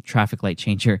them, and Traffic Light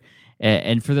Changer.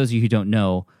 And for those of you who don't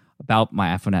know about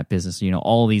my iPhone app business,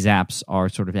 all of these apps are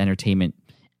sort of entertainment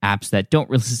apps that don't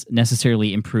really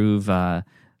necessarily improve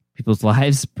people's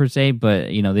lives per se, but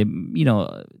they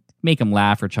make them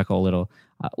laugh or chuckle a little,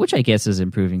 which I guess is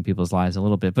improving people's lives a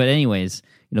little bit. But anyways,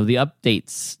 the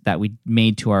updates that we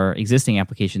made to our existing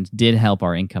applications did help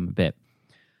our income a bit.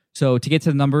 So to get to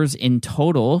the numbers, in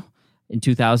total, in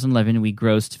 2011, we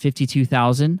grossed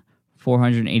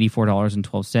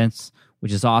 $52,484.12,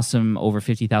 which is awesome, over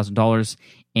 $50,000.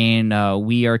 And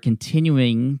we are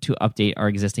continuing to update our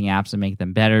existing apps and make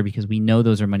them better because we know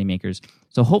those are money makers.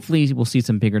 So hopefully we'll see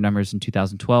some bigger numbers in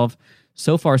 2012.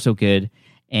 So far, so good.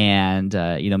 And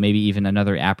maybe even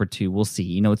another app or two. We'll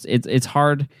see. It's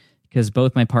hard because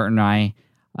both my partner and I,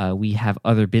 we have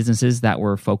other businesses that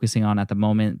we're focusing on at the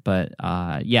moment. But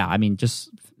just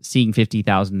seeing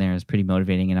 50,000 there is pretty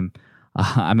motivating, and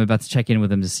I'm about to check in with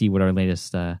them to see what our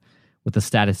latest what the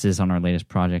status is on our latest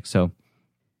project. So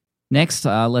next,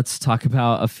 let's talk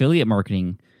about affiliate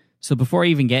marketing. So before I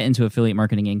even get into affiliate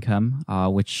marketing income,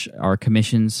 which are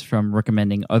commissions from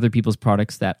recommending other people's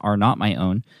products that are not my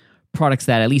own, products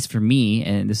that, at least for me,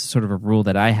 and this is sort of a rule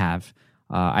that I have,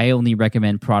 I only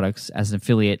recommend products as an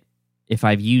affiliate if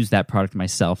I've used that product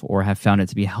myself or have found it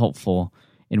to be helpful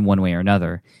in one way or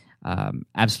another.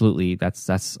 Absolutely, that's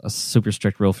a super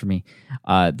strict rule for me.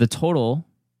 The total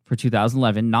for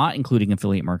 2011, not including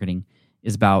affiliate marketing,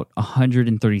 is about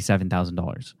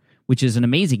 $137,000, which is an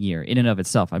amazing year in and of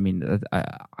itself. I mean,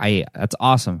 that's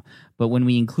awesome. But when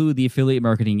we include the affiliate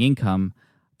marketing income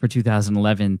for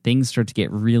 2011, things start to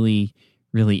get really,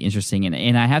 really interesting.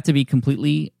 And I have to be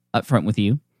completely upfront with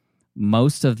you.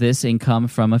 Most of this income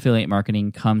from affiliate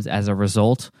marketing comes as a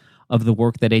result of the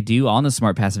work that I do on the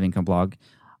Smart Passive Income blog.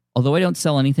 Although I don't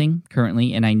sell anything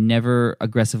currently, and I never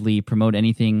aggressively promote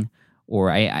anything, or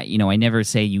I never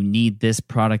say you need this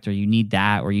product or you need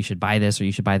that, or you should buy this or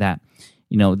you should buy that.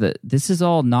 This is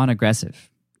all non-aggressive.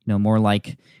 More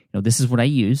like, this is what I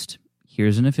used.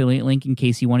 Here's an affiliate link in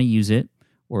case you want to use it.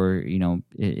 Or,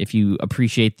 if you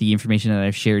appreciate the information that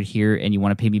I've shared here and you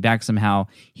want to pay me back somehow,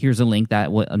 here's a link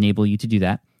that will enable you to do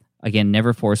that. Again,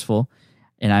 never forceful.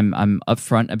 And I'm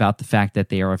upfront about the fact that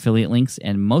they are affiliate links,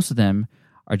 and most of them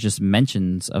are just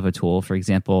mentions of a tool. For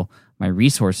example, my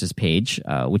resources page,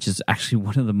 which is actually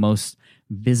one of the most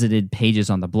visited pages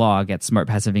on the blog at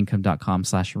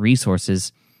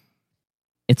smartpassiveincome.com/resources.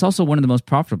 It's also one of the most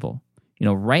profitable.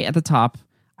 Right at the top,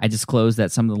 I disclose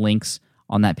that some of the links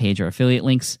on that page are affiliate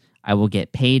links. I will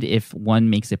get paid if one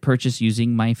makes a purchase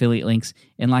using my affiliate links.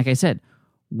 And like I said,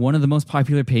 one of the most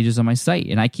popular pages on my site.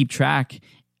 And I keep track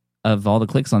of all the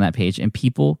clicks on that page, and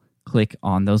people click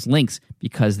on those links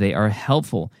because they are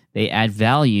helpful. They add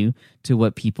value to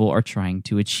what people are trying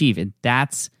to achieve. And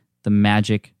that's the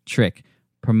magic trick.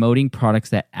 Promoting products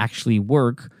that actually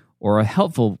work or are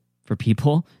helpful for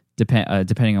people,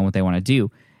 depending on what they want to do.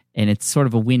 And it's sort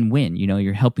of a win-win.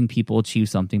 You're helping people achieve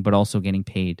something, but also getting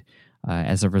paid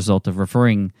as a result of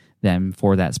referring them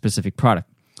for that specific product.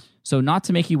 So not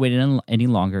to make you wait any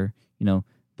longer,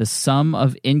 the sum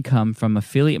of income from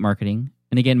affiliate marketing,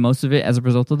 and again, most of it as a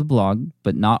result of the blog,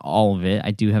 but not all of it.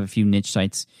 I do have a few niche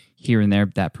sites here and there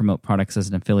that promote products as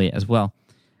an affiliate as well.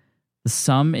 The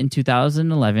sum in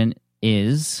 2011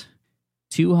 is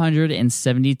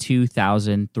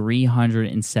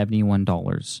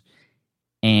 $272,371.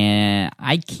 And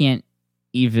I can't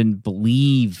even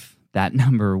believe that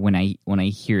number when I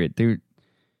hear it. There's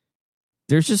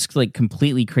just like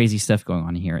completely crazy stuff going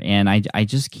on here. And I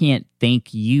just can't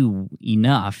thank you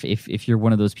enough if you're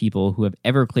one of those people who have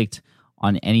ever clicked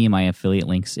on any of my affiliate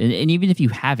links. And even if you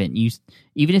haven't,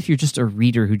 even if you're just a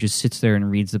reader who just sits there and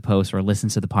reads the post or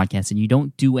listens to the podcast and you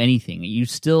don't do anything, you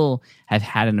still have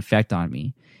had an effect on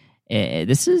me.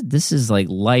 This is like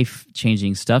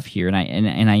life-changing stuff here.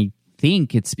 And I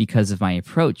think it's because of my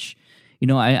approach.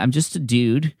 I'm just a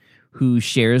dude who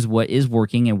shares what is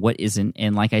working and what isn't.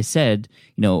 And like I said,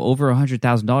 over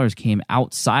 $100,000 came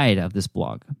outside of this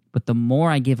blog. But the more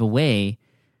I give away,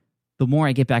 the more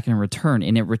I get back in return.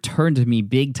 And it returned to me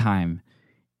big time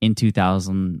in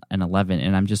 2011.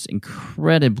 And I'm just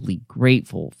incredibly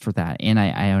grateful for that. And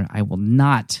I will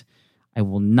not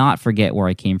forget where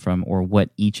I came from or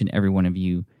what each and every one of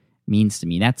you means to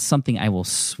me. That's something I will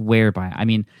swear by. I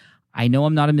mean, I know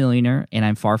I'm not a millionaire and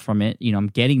I'm far from it. I'm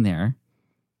getting there.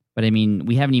 But I mean,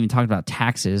 we haven't even talked about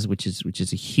taxes, which is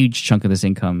a huge chunk of this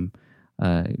income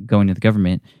going to the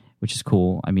government, which is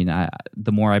cool. I mean,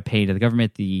 the more I pay to the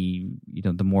government, the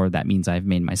more that means I've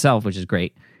made myself, which is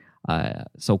great.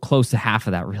 So close to half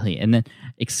of that, really. And then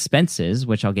expenses,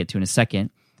 which I'll get to in a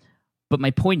second. But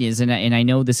my point is, and I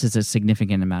know this is a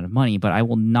significant amount of money, but I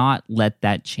will not let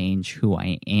that change who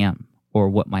I am or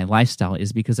what my lifestyle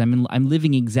is, because I'm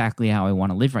living exactly how I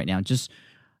want to live right now. I'm just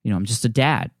a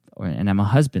dad. And I'm a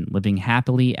husband living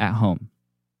happily at home.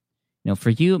 For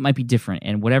you, it might be different.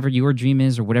 And whatever your dream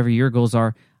is or whatever your goals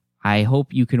are, I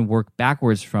hope you can work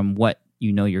backwards from what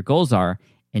your goals are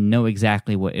and know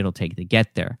exactly what it'll take to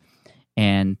get there.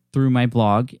 And through my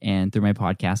blog and through my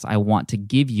podcast, I want to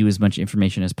give you as much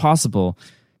information as possible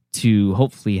to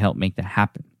hopefully help make that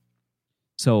happen.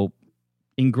 So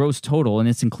in gross total, and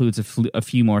this includes a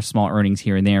few more small earnings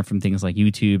here and there from things like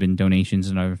YouTube and donations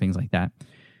and other things like that,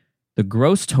 the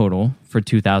gross total for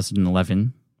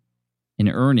 2011 in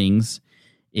earnings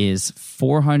is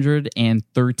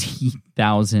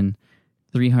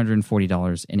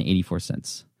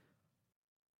 $413,340.84.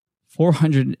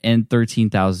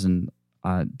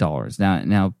 $413,000.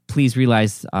 Now, please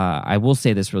realize, I will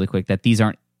say this really quick, that these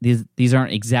aren't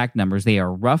exact numbers. They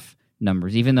are rough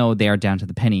numbers, even though they are down to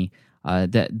the penny.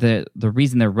 The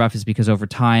reason they're rough is because over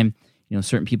time,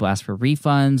 certain people ask for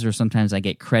refunds, or sometimes I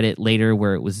get credit later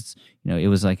where it was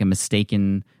like a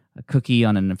mistaken cookie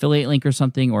on an affiliate link or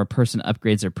something, or a person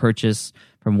upgrades their purchase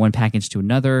from one package to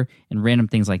another, and random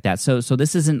things like that. So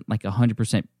this isn't like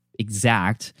 100%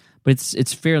 exact, but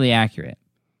it's fairly accurate.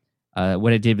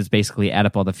 What I did was basically add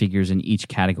up all the figures in each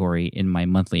category in my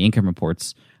monthly income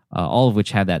reports, all of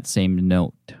which have that same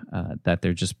note that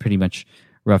they're just pretty much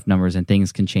rough numbers and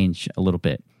things can change a little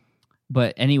bit.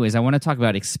 But anyways, I want to talk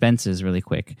about expenses really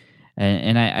quick.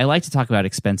 And I like to talk about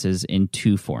expenses in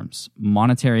two forms: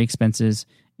 monetary expenses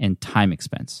and time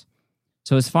expense.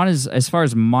 So as far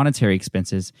as monetary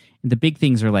expenses, the big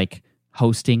things are like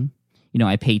hosting.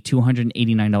 I pay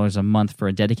 $289 a month for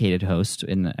a dedicated host,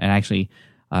 and actually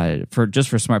for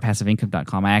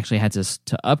smartpassiveincome.com, I actually had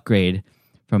to upgrade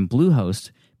from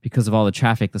Bluehost because of all the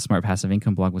traffic the Smart Passive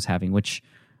Income blog was having, which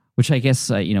I guess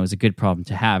is a good problem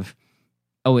to have.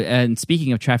 Oh, and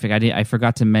speaking of traffic, I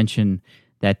forgot to mention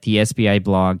that the SPI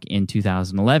blog in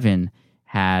 2011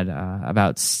 had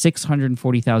about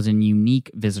 640,000 unique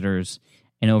visitors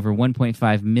and over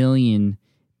 1.5 million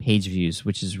page views,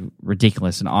 which is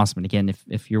ridiculous and awesome. And again,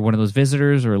 if you're one of those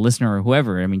visitors or a listener or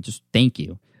whoever, just thank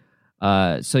you.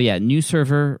 So yeah, new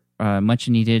server, much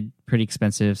needed, pretty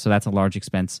expensive, so that's a large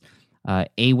expense.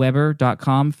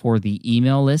 Aweber.com for the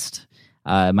email list.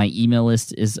 My email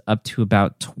list is up to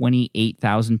about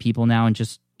 28,000 people now, and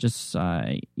just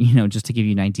to give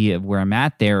you an idea of where I'm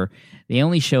at there, they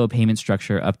only show a payment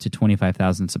structure up to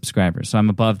 25,000 subscribers. So I'm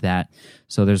above that.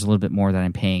 So there's a little bit more that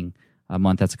I'm paying a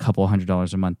month. That's a couple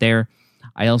 $100 a month there.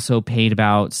 I also paid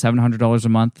about $700 a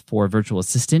month for a virtual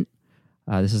assistant.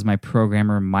 This is my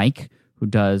programmer, Mike, who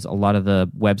does a lot of the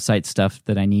website stuff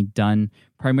that I need done,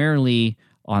 primarily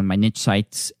on my niche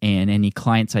sites and any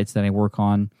client sites that I work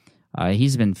on.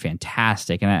 He's been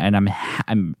fantastic, and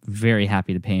I'm very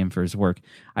happy to pay him for his work.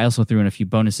 I also threw in a few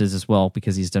bonuses as well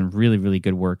because he's done really, really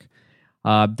good work.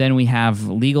 Then we have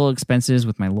legal expenses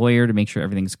with my lawyer to make sure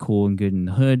everything's cool and good in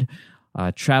the hood.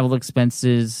 Travel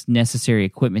expenses, necessary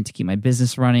equipment to keep my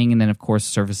business running, and then, of course,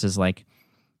 services like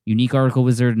Unique Article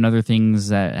Wizard and other things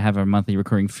that have a monthly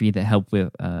recurring fee that help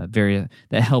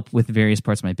with various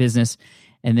parts of my business.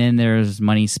 And then there's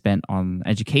money spent on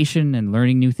education and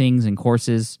learning new things and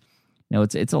courses.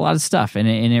 It's a lot of stuff, and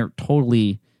it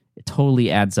totally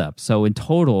adds up. So in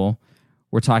total,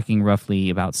 we're talking roughly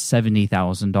about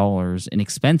 $70,000 in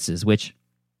expenses, which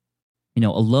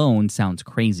alone sounds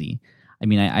crazy. I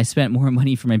mean, I spent more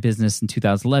money for my business in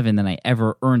 2011 than I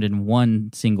ever earned in one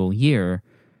single year,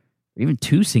 or even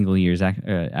 2 single years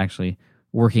actually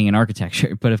working in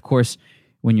architecture. But of course,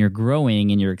 when you're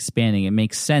growing and you're expanding, it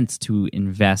makes sense to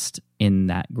invest in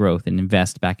that growth and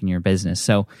invest back in your business.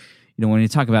 So, when you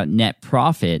talk about net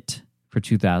profit for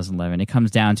 2011, it comes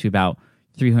down to about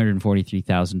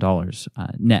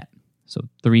 $343,000 net. So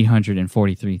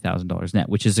 $343,000 net,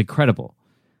 which is incredible.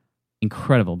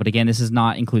 But again, this is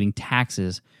not including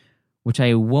taxes, which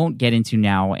I won't get into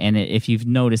now. And if you've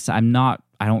noticed, I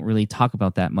don't really talk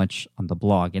about that much on the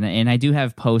blog. And I do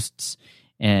have posts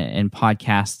and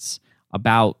podcasts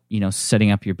about,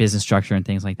 setting up your business structure and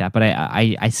things like that. But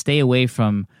I stay away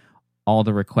from all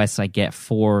the requests I get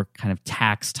for kind of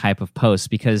tax type of posts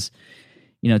because,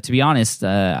 to be honest,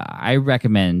 I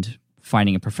recommend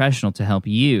finding a professional to help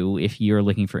you if you're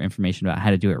looking for information about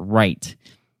how to do it right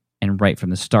and right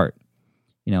from the start.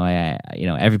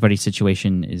 Everybody's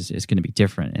situation is going to be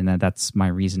different, and that's my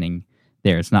reasoning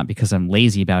there. It's not because I'm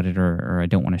lazy about it or I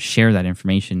don't want to share that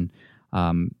information.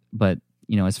 But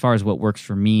as far as what works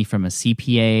for me from a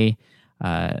CPA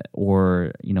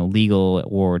or legal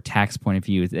or tax point of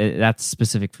view, that's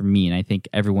specific for me, and I think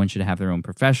everyone should have their own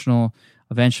professional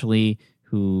eventually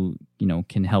who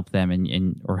can help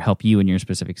them or help you in your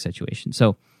specific situation.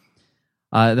 So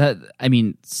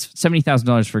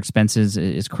 $70,000 for expenses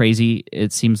is crazy.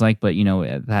 It seems like, but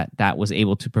that was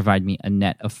able to provide me a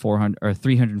net of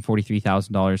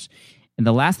 $343,000. And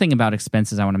the last thing about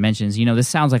expenses I want to mention is this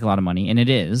sounds like a lot of money, and it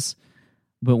is.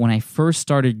 But when I first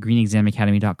started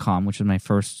greenexamacademy.com, which was my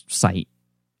first site,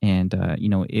 and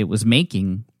it was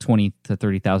making $20,000 to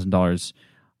 $30,000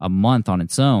 a month on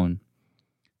its own,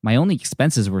 my only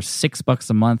expenses were $6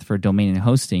 a month for domain and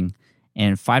hosting,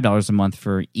 and $5 a month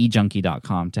for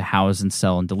ejunkie.com to house and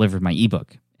sell and deliver my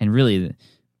ebook, and really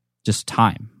just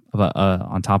time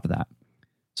on top of that.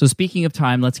 So speaking of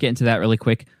time, let's get into that really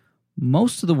quick.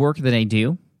 Most of the work that I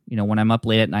do, when I'm up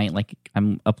late at night, like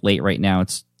I'm up late right now,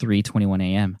 it's 3:21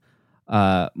 a.m.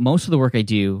 Most of the work I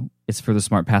do is for the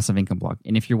Smart Passive Income blog.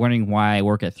 And if you're wondering why I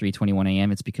work at 3:21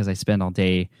 a.m., it's because I spend all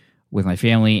day with my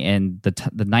family, and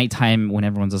the nighttime when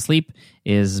everyone's asleep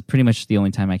is pretty much the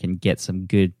only time I can get some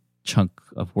good chunk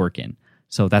of work in.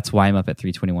 So that's why I'm up at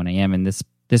 3:21 a.m. And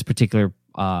this particular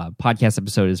podcast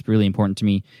episode is really important to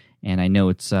me, and I know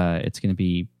it's going to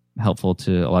be helpful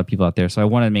to a lot of people out there. So I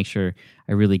want to make sure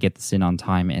I really get this in on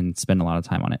time and spend a lot of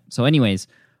time on it. So anyways,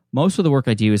 most of the work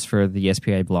I do is for the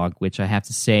SPI blog, which I have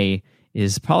to say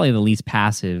is probably the least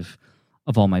passive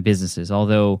of all my businesses.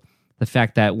 Although the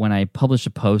fact that when I publish a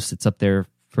post, it's up there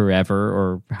forever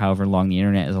or however long the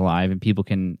internet is alive, and people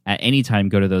can at any time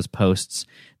go to those posts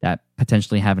that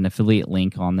potentially have an affiliate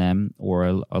link on them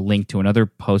or a link to another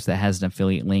post that has an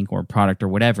affiliate link or a product or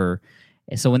whatever.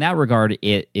 So in that regard,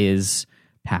 it is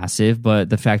passive, but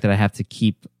the fact that I have to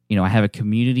keep, I have a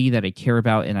community that I care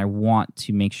about and I want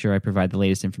to make sure I provide the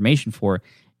latest information for,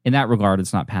 in that regard,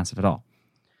 it's not passive at all.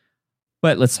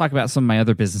 But let's talk about some of my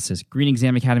other businesses.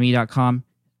 greenexamacademy.com,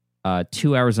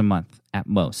 2 hours a month at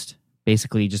most.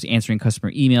 Basically just answering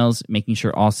customer emails, making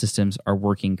sure all systems are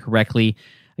working correctly.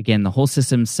 Again, the whole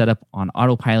system's set up on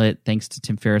autopilot thanks to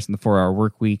Tim Ferriss and the 4-Hour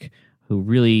Workweek, who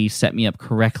really set me up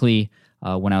correctly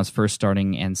when I was first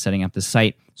starting and setting up the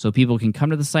site. So people can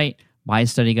come to the site, buy a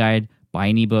study guide, buy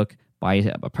an ebook,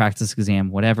 buy a practice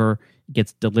exam, whatever. It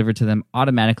gets delivered to them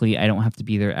automatically. I don't have to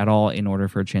be there at all in order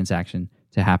for a transaction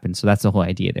to happen. So that's the whole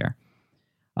idea there.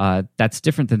 That's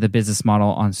different than the business model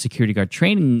on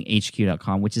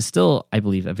SecurityGuardTrainingHQ.com, which is still, I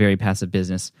believe, a very passive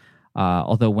business.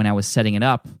 Although when I was setting it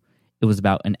up, it was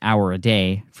about an hour a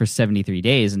day for 73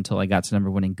 days until I got to number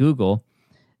one in Google.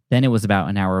 Then it was about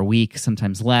an hour a week,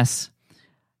 sometimes less,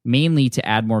 mainly to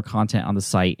add more content on the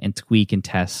site and tweak and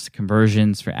test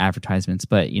conversions for advertisements.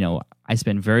 But, I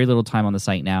spend very little time on the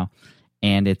site now,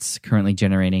 and it's currently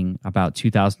generating about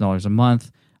 $2,000 a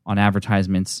month on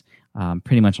advertisements,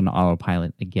 pretty much on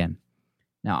autopilot again.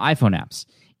 Now, iPhone apps.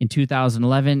 In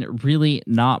 2011, really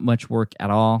not much work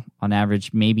at all. On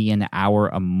average, maybe an hour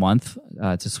a month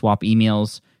to swap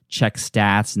emails, check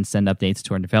stats, and send updates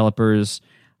to our developers,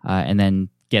 and then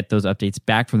get those updates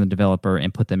back from the developer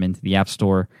and put them into the App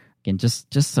Store. Again,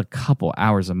 just a couple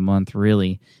hours a month,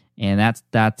 really. And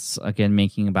that's again,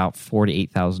 making about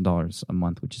 $4,000 to $8,000 a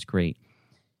month, which is great.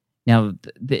 Now,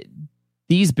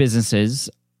 these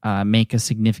businesses make a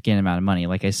significant amount of money.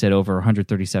 Like I said, over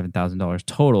 $137,000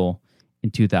 total in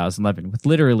 2011, with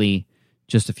literally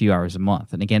just a few hours a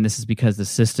month. And again, this is because the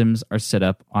systems are set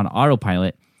up on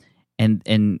autopilot,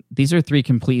 and these are three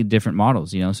completely different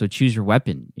models. So choose your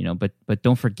weapon. But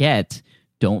don't forget,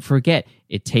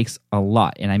 it takes a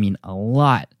lot, and I mean a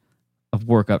lot of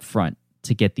work up front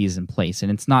to get these in place,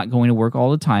 and it's not going to work all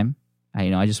the time.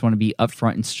 I just want to be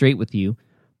upfront and straight with you.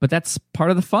 But that's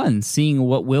part of the fun, seeing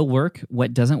what will work,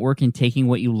 what doesn't work, and taking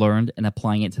what you learned and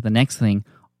applying it to the next thing,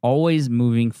 always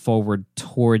moving forward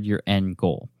toward your end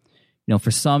goal. For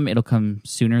some, it'll come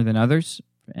sooner than others,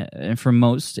 and for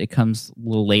most, it comes a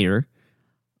little later.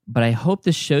 But I hope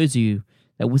this shows you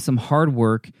that with some hard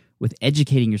work, with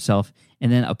educating yourself,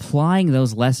 and then applying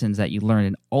those lessons that you learned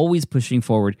and always pushing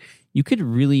forward, you could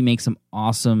really make some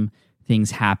awesome things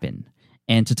happen.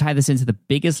 And to tie this into the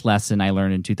biggest lesson I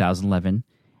learned in 2011,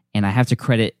 and I have to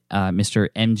credit Mr.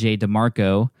 MJ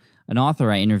DeMarco, an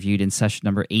author I interviewed in session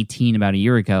number 18 about a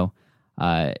year ago.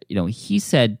 He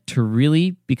said to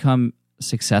really become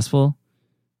successful,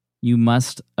 you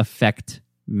must affect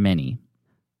many.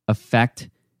 Affect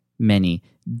many.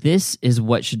 This is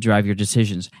what should drive your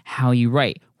decisions. How you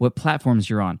write, what platforms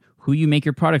you're on, who you make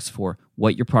your products for,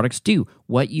 what your products do,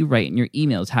 what you write in your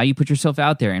emails, how you put yourself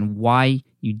out there, and why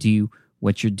you do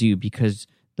what you do. Because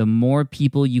the more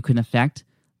people you can affect,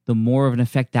 the more of an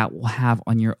effect that will have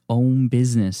on your own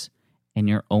business and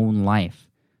your own life.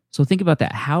 So think about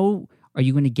that. How are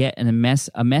you going to get a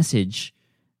message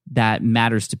that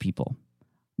matters to people?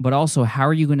 But also, how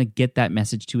are you going to get that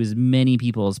message to as many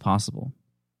people as possible?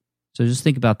 So just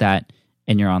think about that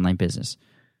in your online business.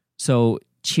 So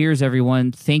cheers,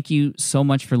 everyone. Thank you so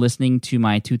much for listening to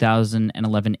my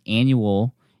 2011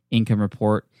 annual income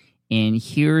report. And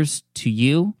here's to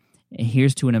you.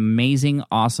 Here's to an amazing,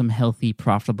 awesome, healthy,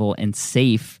 profitable, and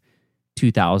safe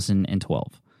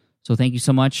 2012. So thank you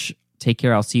so much. Take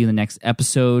care. I'll see you in the next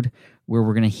episode where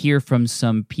we're going to hear from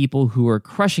some people who are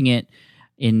crushing it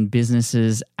in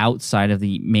businesses outside of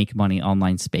the make money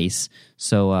online space.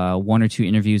 So one or two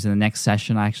interviews in the next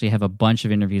session. I actually have a bunch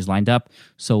of interviews lined up.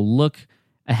 So look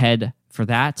ahead for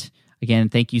that. Again,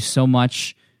 thank you so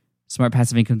much.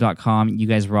 SmartPassiveIncome.com. You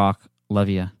guys rock. Love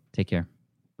you. Take care.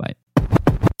 Bye.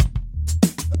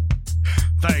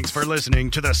 Thanks for listening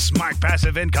to the Smart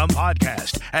Passive Income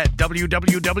Podcast at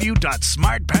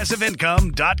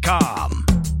www.smartpassiveincome.com.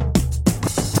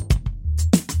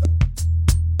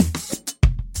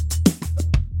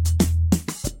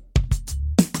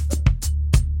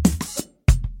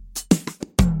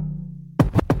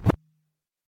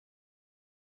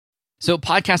 So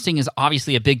podcasting is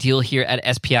obviously a big deal here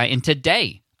at SPI, and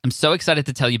today I'm so excited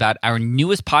to tell you about our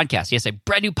newest podcast. Yes, a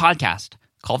brand new podcast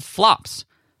called Flops.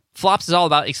 Flops is all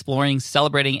about exploring,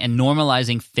 celebrating, and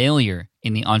normalizing failure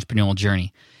in the entrepreneurial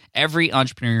journey. Every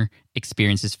entrepreneur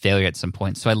experiences failure at some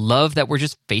point, so I love that we're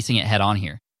just facing it head on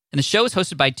here. And the show is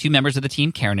hosted by two members of the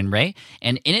team, Karen and Ray,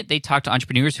 and in it, they talk to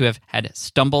entrepreneurs who have had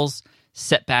stumbles,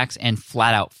 setbacks, and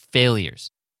flat-out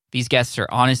failures. These guests are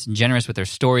honest and generous with their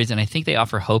stories, and I think they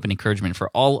offer hope and encouragement for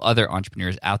all other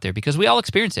entrepreneurs out there because we all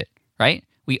experience it, right?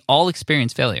 We all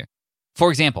experience failure. For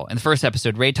example, in the first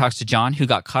episode, Ray talks to John, who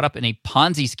got caught up in a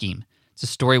Ponzi scheme. It's a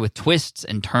story with twists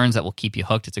and turns that will keep you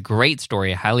hooked. It's a great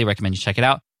story. I highly recommend you check it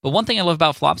out. But one thing I love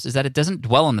about Flops is that it doesn't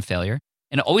dwell on the failure,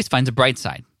 and it always finds a bright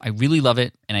side. I really love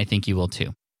it, and I think you will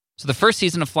too. So the first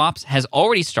season of Flops has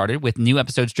already started with new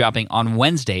episodes dropping on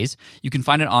Wednesdays. You can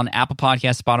find it on Apple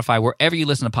Podcasts, Spotify, wherever you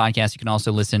listen to podcasts. You can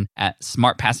also listen at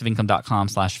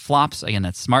smartpassiveincome.com/flops. Again,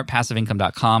 that's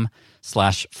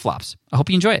smartpassiveincome.com/flops. I hope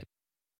you enjoy it.